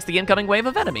defend it against the incoming wave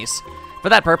of enemies. For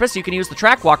that purpose, you can use the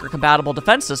Trackwalker-compatible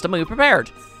defense system we prepared.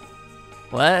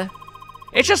 What?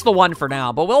 It's just the one for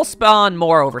now, but we'll spawn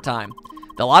more over time.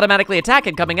 They'll automatically attack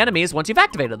incoming enemies once you've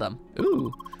activated them.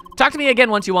 Ooh. Talk to me again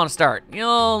once you want to start.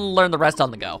 You'll learn the rest on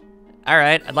the go. All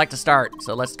right, I'd like to start,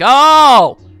 so let's go!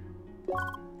 All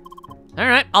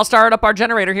right, I'll start up our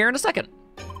generator here in a second.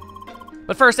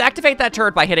 But first, activate that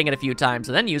turret by hitting it a few times,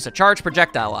 and then use a charged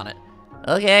projectile on it.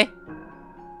 Okay.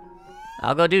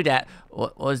 I'll go do that.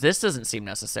 Well, this doesn't seem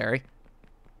necessary.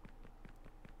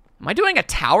 Am I doing a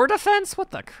tower defense?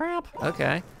 What the crap?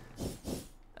 Okay.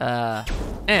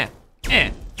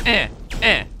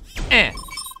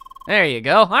 There you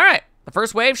go. All right. The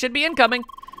first wave should be incoming.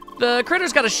 The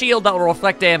critter's got a shield that will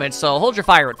reflect damage, so hold your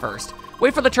fire at first.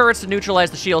 Wait for the turrets to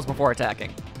neutralize the shields before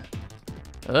attacking.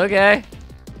 Okay.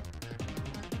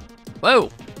 Whoa.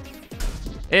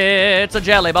 It's a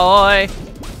jelly boy.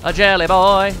 A jelly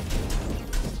boy.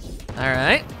 All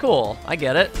right. Cool. I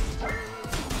get it.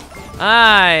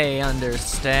 I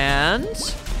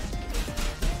understand.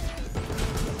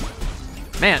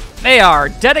 Man, they are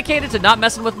dedicated to not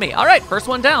messing with me. All right, first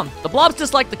one down. The blobs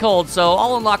dislike the cold, so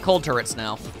I'll unlock cold turrets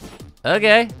now.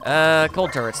 Okay,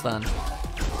 cold turrets then.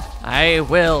 I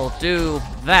will do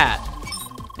that.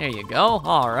 There you go,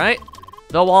 all right.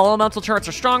 Though all elemental turrets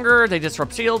are stronger, they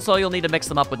disrupt shields, so you'll need to mix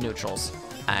them up with neutrals.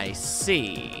 I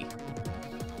see.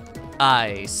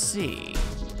 I see.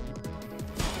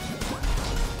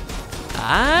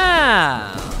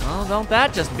 Ah, well, don't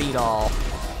that just beat all?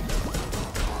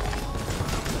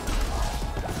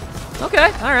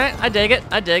 Okay, all right, I dig it,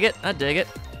 I dig it, I dig it.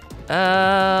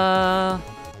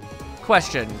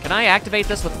 Question, can I activate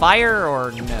this with fire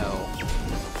or no?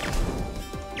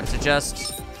 Is it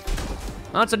just,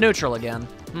 oh, it's a neutral again.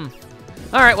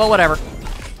 All right, well, whatever.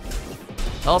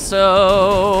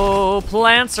 Also,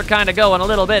 plants are kind of going a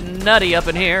little bit nutty up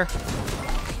in here.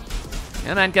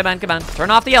 Come on, come on, come on.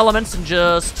 Turn off the elements and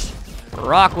just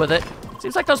rock with it.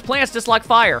 Seems like those plants dislike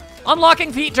fire.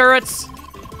 Unlocking heat turrets.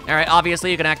 All right,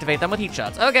 obviously you can activate them with heat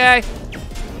shots. Okay.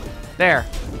 There.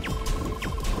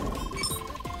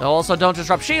 They also don't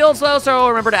disrupt shields though, so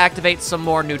remember to activate some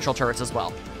more neutral turrets as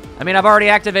well. I mean, I've already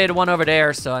activated one over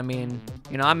there, so I mean,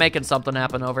 you know, I'm making something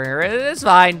happen over here. It's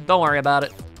fine, don't worry about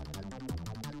it.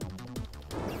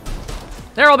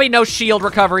 There will be no shield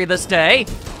recovery this day.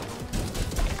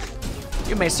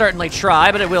 You may certainly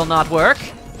try, but it will not work.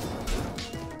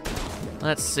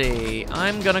 Let's see.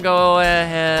 I'm gonna go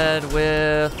ahead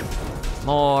with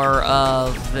more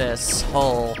of this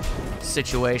whole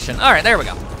situation. All right, there we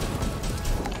go.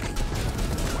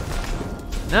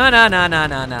 No, no, no, no,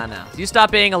 no, no, no. You stop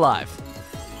being alive.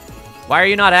 Why are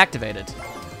you not activated?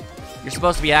 You're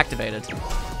supposed to be activated.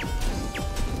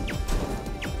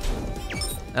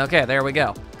 Okay, there we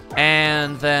go.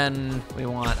 And then we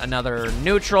want another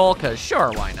neutral, because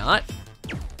sure, why not?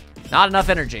 Not enough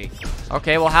energy.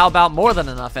 Okay, well, how about more than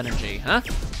enough energy, huh?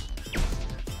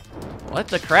 What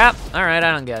the crap? All right,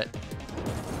 I don't get it.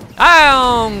 I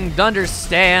don't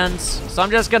understand, so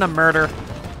I'm just gonna murder.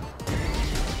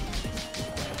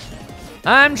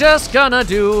 I'm just gonna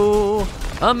do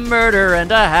a murder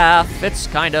and a half. It's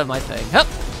kind of my thing. Hup.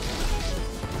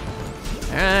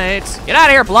 All right, get out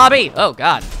of here, Blobby. Oh,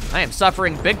 God. I am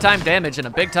suffering big-time damage in a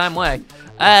big-time way.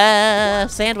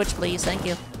 Sandwich, please. Thank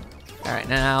you. All right,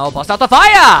 now bust out the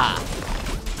fire!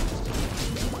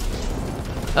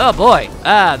 Oh, boy.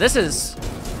 This is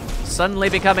suddenly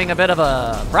becoming a bit of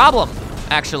a problem,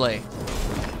 actually.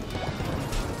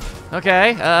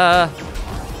 Okay,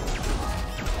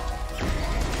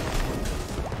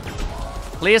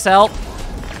 please help.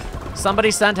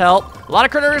 Somebody send help. A lot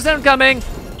of critters incoming.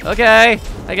 Okay,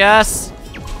 I guess.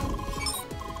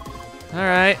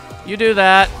 Alright, you do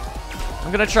that.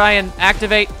 I'm gonna try and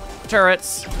activate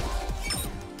turrets.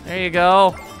 There you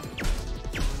go.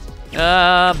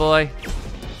 Boy.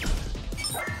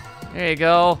 There you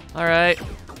go. Alright.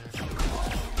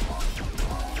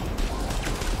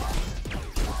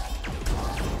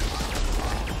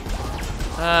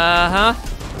 Uh-huh.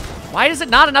 Why is it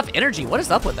not enough energy? What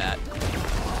is up with that?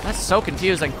 That's so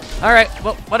confusing. Alright,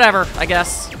 well, whatever, I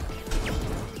guess.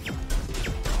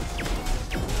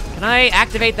 Can I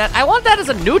activate that? I want that as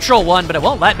a neutral one, but it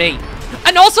won't let me.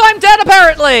 And also, I'm dead,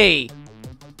 apparently!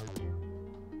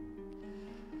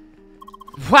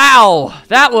 Wow,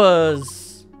 that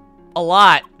was a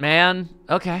lot, man.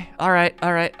 Okay, alright.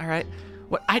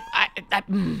 What,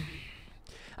 I'm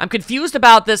confused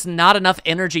about this not enough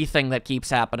energy thing that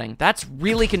keeps happening. That's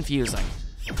really confusing.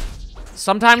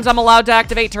 Sometimes I'm allowed to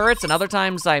activate turrets, and other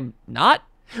times I'm not?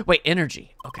 Wait,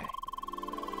 energy, okay.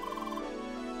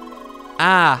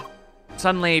 Ah,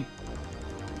 suddenly,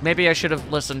 maybe I should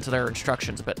have listened to their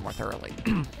instructions a bit more thoroughly.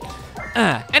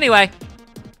 Anyway,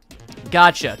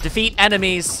 gotcha. Defeat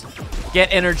enemies, get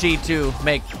energy to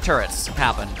make turrets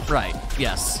happen. Right,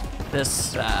 yes.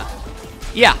 This,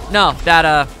 yeah, no,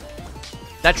 that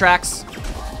tracks.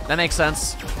 That makes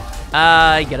sense.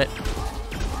 I get it.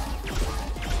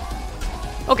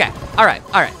 Okay, all right.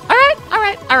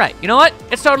 You know what?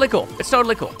 It's totally cool.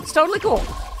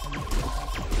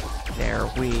 There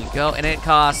we go, and it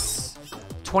costs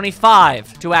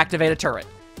 25 to activate a turret.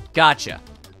 Gotcha.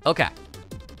 Okay.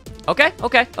 I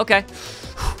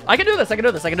can do this.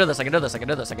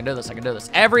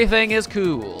 Everything is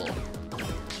cool.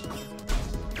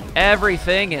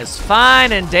 Everything is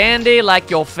fine and dandy like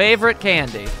your favorite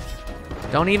candy.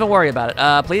 Don't even worry about it.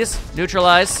 Please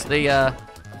neutralize the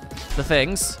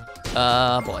things.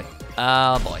 Boy.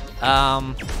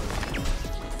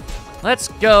 Let's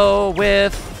go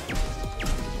with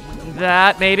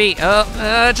that, maybe.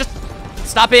 Just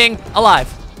stop being alive.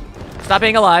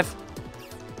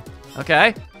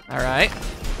 Okay, all right.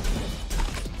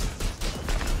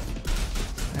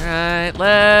 All right,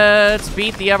 let's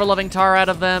beat the ever-loving tar out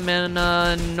of them in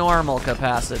a normal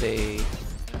capacity.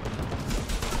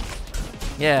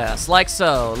 Yes, like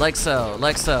so.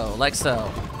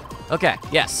 Okay,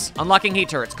 yes, unlocking heat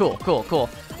turrets, cool.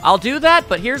 I'll do that,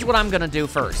 but here's what I'm gonna do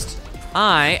first.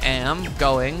 I am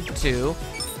going to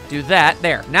do that,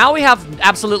 there. Now we have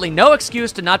absolutely no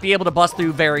excuse to not be able to bust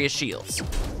through various shields.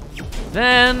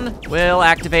 Then we'll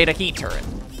activate a heat turret,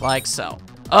 like so.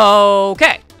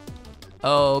 Okay.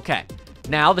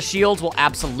 Now the shields will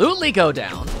absolutely go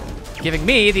down, giving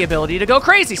me the ability to go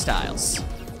crazy styles.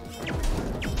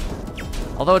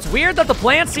 Although it's weird that the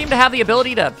plants seem to have the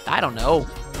ability to, I don't know,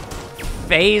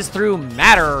 phase through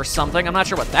matter or something. I'm not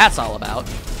sure what that's all about.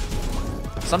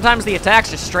 Sometimes the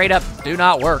attacks just straight up do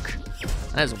not work.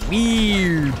 That is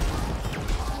weird.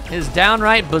 It is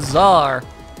downright bizarre.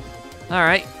 All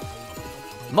right.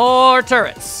 More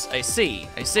turrets. I see.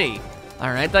 All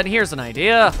right, then here's an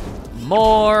idea.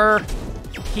 More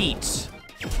heat.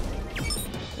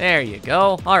 There you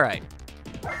go. All right.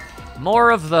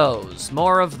 More of those.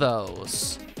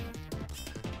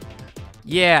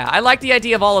 Yeah, I like the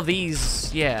idea of all of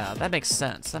these. Yeah, that makes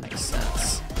sense.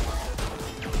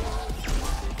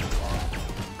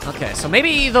 Okay, so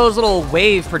maybe those little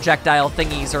wave projectile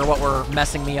thingies are what were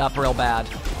messing me up real bad.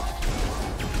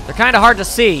 They're kind of hard to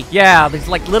see. Yeah, these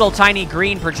like little tiny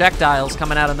green projectiles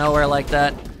coming out of nowhere like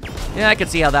that. Yeah, I could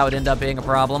see how that would end up being a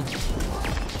problem.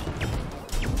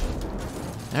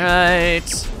 All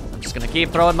right, I'm just gonna keep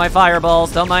throwing my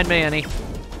fireballs. Don't mind me any.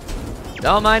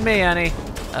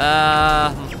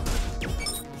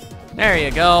 There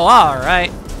you go. All right.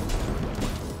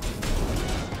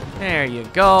 There you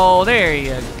go.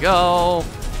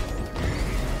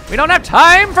 We don't have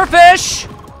time for fish.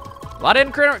 A lot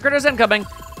of critters incoming.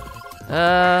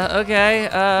 Okay.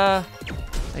 I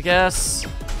guess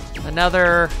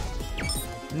another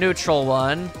neutral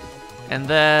one, and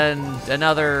then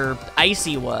another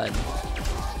icy one.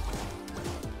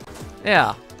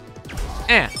 Yeah.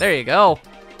 There you go.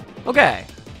 Okay.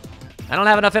 I don't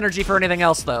have enough energy for anything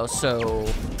else, though, so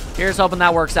here's hoping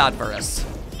that works out for us.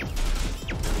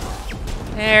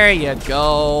 There you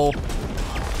go.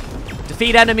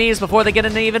 Defeat enemies before they get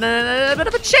even a bit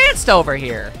of a chance to over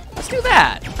here. Let's do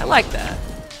that. I like that.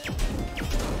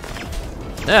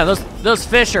 Yeah, those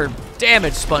fish are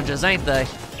damage sponges, ain't they?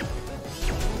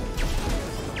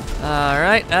 All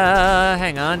right,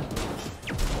 hang on.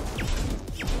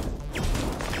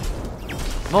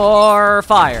 More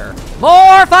fire.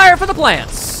 More fire for the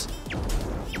plants.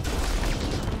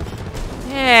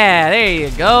 Yeah, there you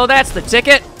go. That's the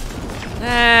ticket.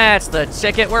 That's the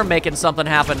ticket. We're making something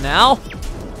happen now.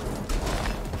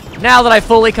 Now that I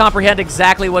fully comprehend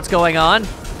exactly what's going on.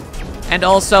 And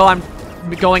also, I'm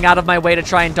going out of my way to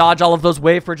try and dodge all of those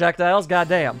wave projectiles.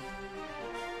 Goddamn.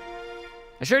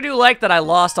 I sure do like that I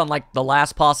lost on, like, the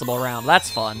last possible round. That's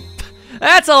fun.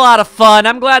 That's a lot of fun.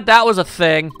 I'm glad that was a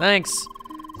thing. Thanks.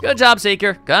 Good job,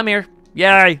 Seeker. Come here.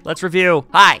 Yay, let's review.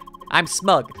 Hi, I'm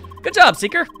Smug. Good job,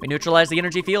 Seeker. We neutralized the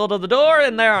energy field of the door,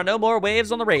 and there are no more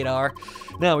waves on the radar.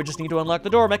 Now we just need to unlock the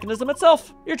door mechanism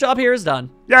itself. Your job here is done.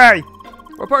 Yay!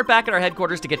 Report back at our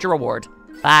headquarters to get your reward.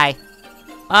 Bye.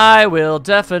 I will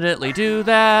definitely do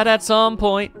that at some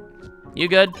point. You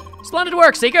good? Splendid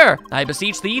work, Seeker. I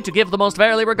beseech thee to give the most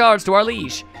verily regards to our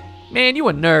liege. Man, you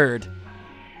a nerd.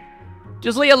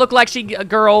 Does Leah look like she a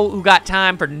girl who got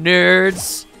time for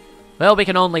nerds? Well, we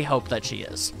can only hope that she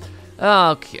is.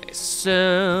 Okay,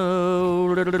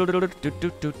 so...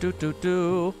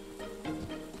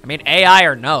 I mean, AI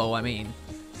or no, I mean...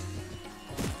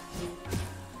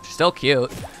 She's still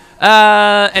cute.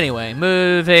 Anyway,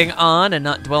 moving on and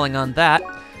not dwelling on that.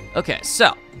 Okay,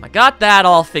 so, I got that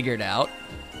all figured out.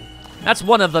 That's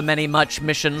one of the many much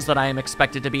missions that I am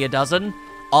expected to be a dozen,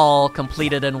 all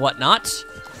completed and whatnot.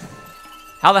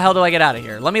 How the hell do I get out of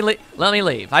here? Let me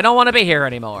leave. I don't want to be here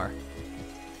anymore.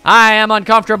 I am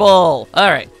uncomfortable. All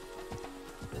right.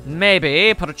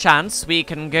 Maybe, perchance, we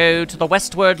can go to the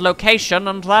westward location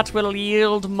and that will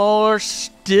yield more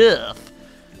stuff.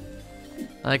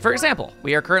 Like, for example,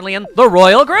 we are currently in the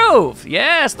Royal Grove.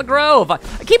 Yes, the Grove. I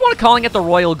keep on calling it the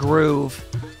Royal Groove.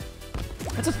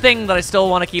 That's a thing that I still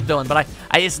want to keep doing, but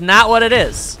it's not what it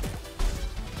is.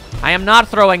 I am not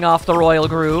throwing off the Royal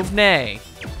Groove, nay.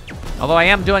 Although I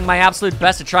am doing my absolute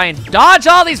best to try and dodge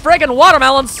all these friggin'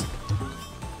 watermelons.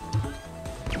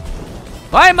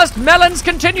 Why must melons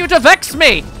continue to vex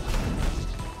me?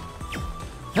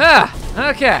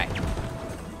 Okay.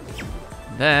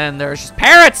 Then there's just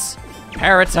parrots.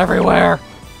 Parrots everywhere.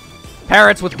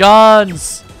 Parrots with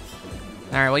guns.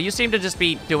 All right, well, you seem to just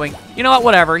be doing... You know what,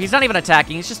 whatever. He's not even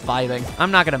attacking. He's just vibing. I'm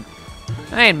not gonna...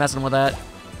 I ain't messing with that.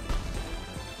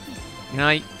 You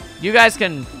know, you guys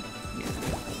can...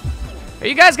 Are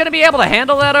you guys gonna be able to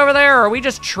handle that over there, or are we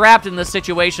just trapped in this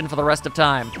situation for the rest of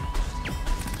time?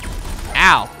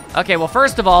 Ow. Okay, well,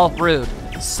 first of all, rude.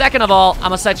 Second of all, I'm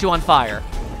gonna set you on fire.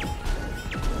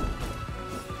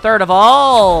 Third of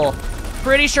all,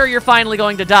 pretty sure you're finally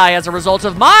going to die as a result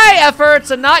of my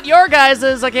efforts and not your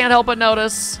guys's, I can't help but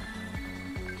notice.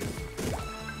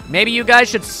 Maybe you guys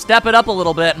should step it up a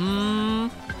little bit.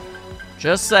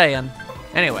 Just saying.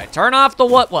 Anyway, turn off the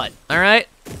what, all right?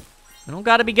 I don't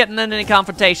gotta be getting in any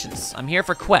confrontations. I'm here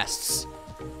for quests.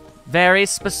 Very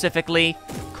specifically,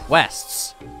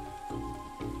 quests.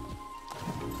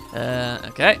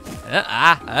 Okay.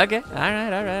 Okay. All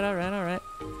right.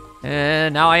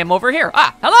 And now I am over here.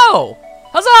 Hello!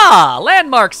 Huzzah!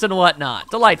 Landmarks and whatnot.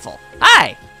 Delightful.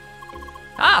 Hi!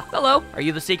 Hello. Are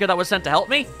you the Seeker that was sent to help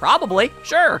me? Probably.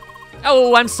 Sure.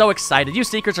 Oh, I'm so excited. You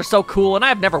Seekers are so cool, and I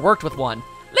have never worked with one.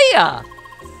 Leah!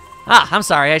 I'm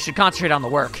sorry. I should concentrate on the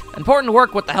work. Important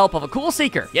work with the help of a cool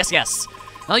Seeker. Yes.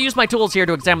 I'll use my tools here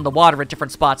to examine the water at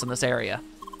different spots in this area.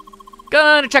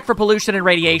 Gonna check for pollution and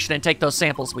radiation and take those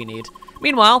samples we need.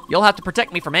 Meanwhile, you'll have to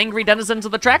protect me from angry denizens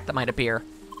of the track that might appear.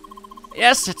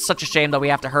 Yes, it's such a shame that we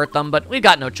have to hurt them, but we've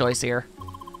got no choice here.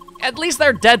 At least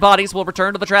their dead bodies will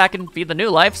return to the track and feed the new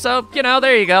life, so, you know,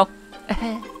 there you go.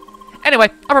 Anyway,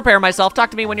 I'll prepare myself.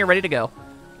 Talk to me when you're ready to go.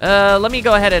 Let me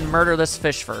go ahead and murder this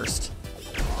fish first.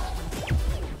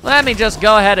 Let me just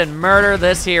go ahead and murder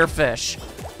this here fish.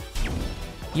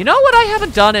 You know what I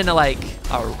haven't done in, like,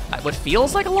 what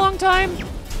feels like a long time?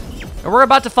 And we're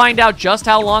about to find out just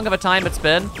how long of a time it's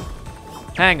been.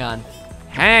 Hang on.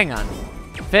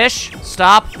 Fish,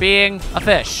 stop being a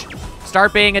fish.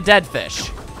 Start being a dead fish.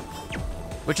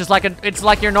 Which is like it's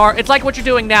like what you're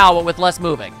doing now, but with less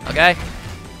moving, okay?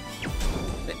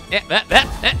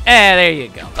 There you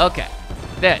go, okay.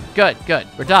 Good.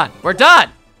 We're done.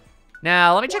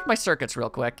 Now, let me check my circuits real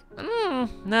quick.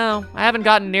 No, I haven't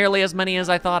gotten nearly as many as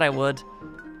I thought I would.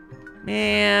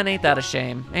 Man, ain't that a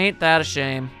shame.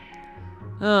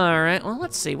 All right, well,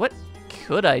 let's see. What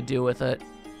could I do with it?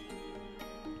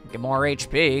 Get more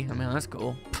HP. I mean, that's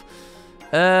cool.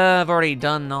 I've already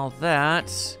done all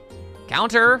that.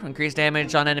 Counter. Increase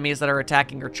damage on enemies that are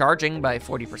attacking or charging by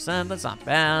 40%. That's not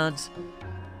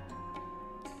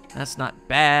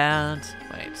bad.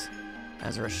 Wait.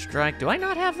 Hazard strike. Do I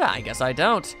not have that? I guess I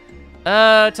don't.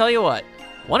 Tell you what.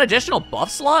 One additional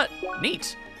buff slot?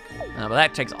 Neat. But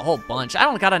that takes a whole bunch. I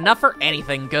don't got enough for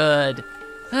anything good.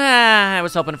 I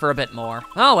was hoping for a bit more.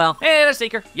 Oh well. Hey, there's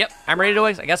Seeker. Yep, I'm ready to,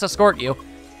 I guess, escort you.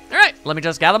 Alright, let me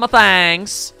just gather my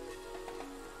things.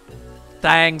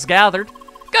 Things gathered.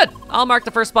 Good. I'll mark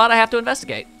the first spot I have to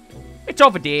investigate. It's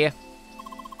over there.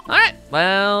 Alright,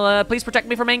 well, please protect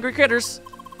me from angry critters.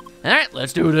 Alright,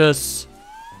 let's do this.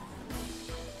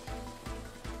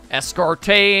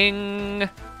 Escorting.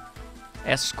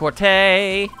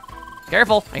 Escorte.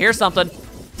 Careful, I hear something.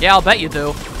 Yeah, I'll bet you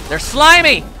do. They're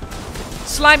slimy!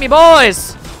 Slimy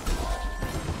boys!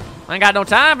 I ain't got no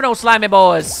time for no slimy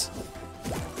boys.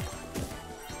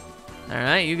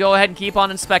 Alright, you go ahead and keep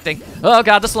on inspecting. Oh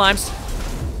god, the slimes.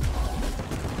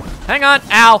 Hang on,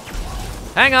 ow.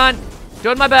 Hang on,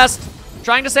 doing my best.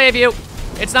 Trying to save you.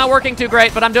 It's not working too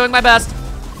great, but I'm doing my best.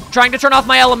 Trying to turn off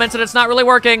my elements and it's not really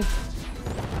working.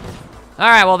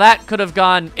 Alright, well that could have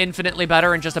gone infinitely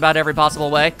better in just about every possible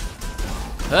way.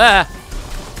 No,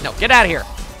 get out of here.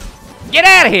 Get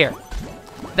out of here.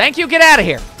 Thank you, get out of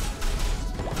here.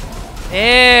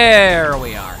 There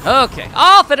we are. Okay,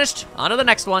 all finished. On to the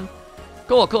next one.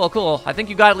 Cool, cool, cool. I think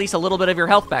you got at least a little bit of your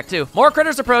health back, too. More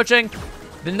critters approaching.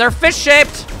 Then they're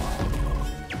fish-shaped.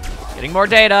 Getting more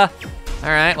data. All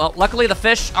right, well, luckily the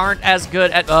fish aren't as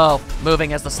good at,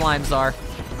 moving as the slimes are.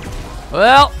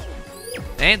 Well,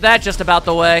 ain't that just about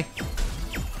the way.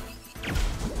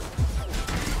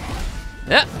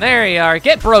 Yep, there you are.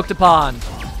 Get broked upon.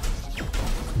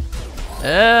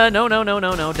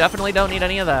 No. Definitely don't need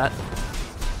any of that.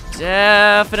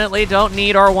 Definitely don't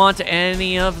need or want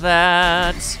any of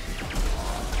that.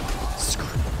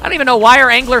 I don't even know why are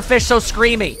anglerfish so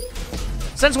screamy.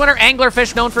 Since when are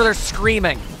anglerfish known for their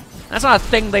screaming? That's not a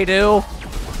thing they do.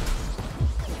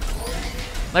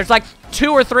 There's like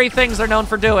 2 or 3 things they're known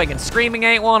for doing, and screaming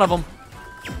ain't one of them.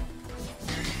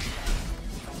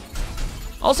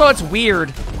 Also, it's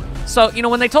weird. So, you know,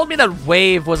 when they told me that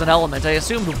wave was an element, I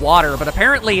assumed water, but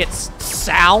apparently it's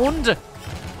sound.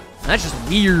 That's just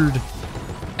weird.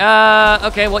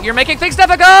 Okay, well, you're making things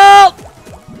difficult!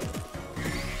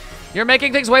 You're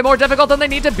making things way more difficult than they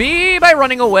need to be by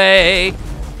running away.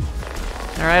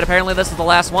 All right, apparently this is the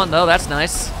last one, though. That's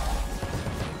nice.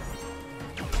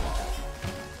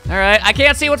 All right, I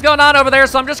can't see what's going on over there,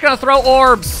 so I'm just gonna throw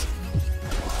orbs.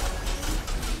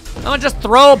 I'm gonna just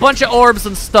throw a bunch of orbs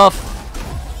and stuff.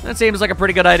 That seems like a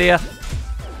pretty good idea.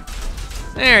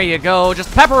 There you go.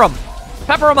 Just pepper them.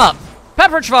 Pepper them up.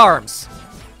 Pepperidge Farms.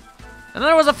 And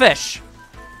there was a fish.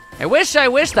 I wish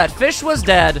that fish was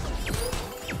dead.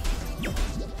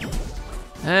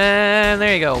 And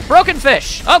there you go. Broken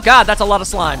fish. Oh, God, that's a lot of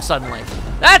slime suddenly.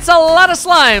 That's a lot of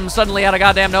slime suddenly out of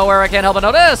goddamn nowhere. I can't help but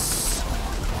notice.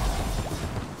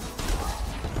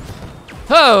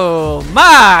 Oh,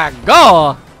 my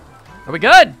God. Are we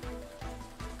good?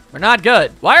 We're not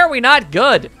good. Why are we not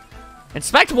good?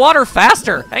 Inspect water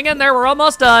faster. Hang in there, we're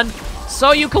almost done.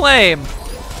 So you claim.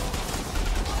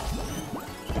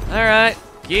 All right,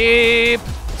 keep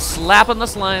slapping the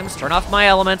slimes. Turn off my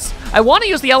elements. I want to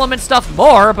use the element stuff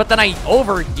more, but then I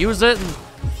overuse it,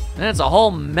 and it's a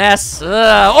whole mess.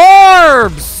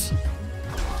 Orbs!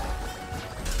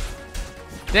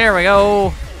 There we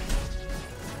go.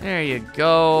 There you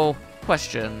go.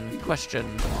 Question.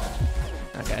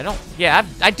 Okay,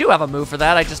 I do have a move for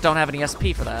that. I just don't have any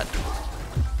SP for that.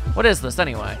 What is this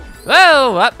anyway?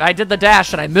 Oh, I did the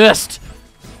dash and I missed.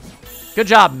 Good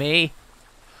job, me.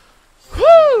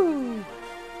 Whew.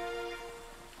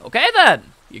 Okay then,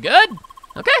 you good?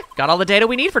 Okay, got all the data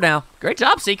we need for now. Great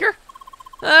job, Seeker.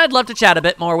 I'd love to chat a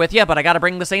bit more with you, but I gotta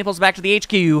bring the samples back to the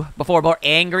HQ before more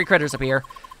angry critters appear.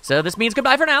 So this means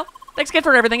goodbye for now. Thanks again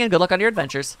for everything and good luck on your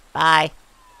adventures. Bye.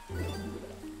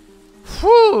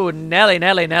 Whew, Nelly.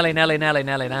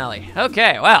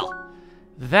 Okay, well,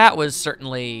 that was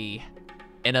certainly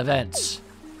an event.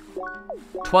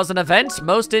 'Twas an event,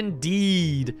 most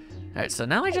indeed. All right, so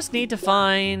now I just need to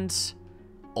find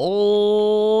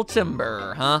old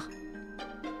timber, huh?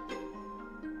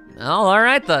 Oh, all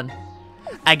right then.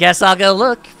 I guess I'll go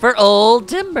look for old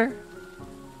timber.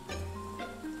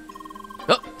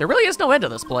 Oh, there really is no end to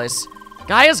this place.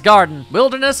 Gaia's Garden,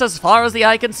 wilderness as far as the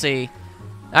eye can see.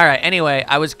 All right, anyway,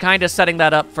 I was kind of setting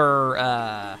that up for,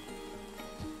 all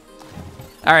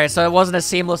right, so it wasn't as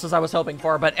seamless as I was hoping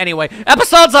for, but anyway,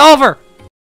 episode's over!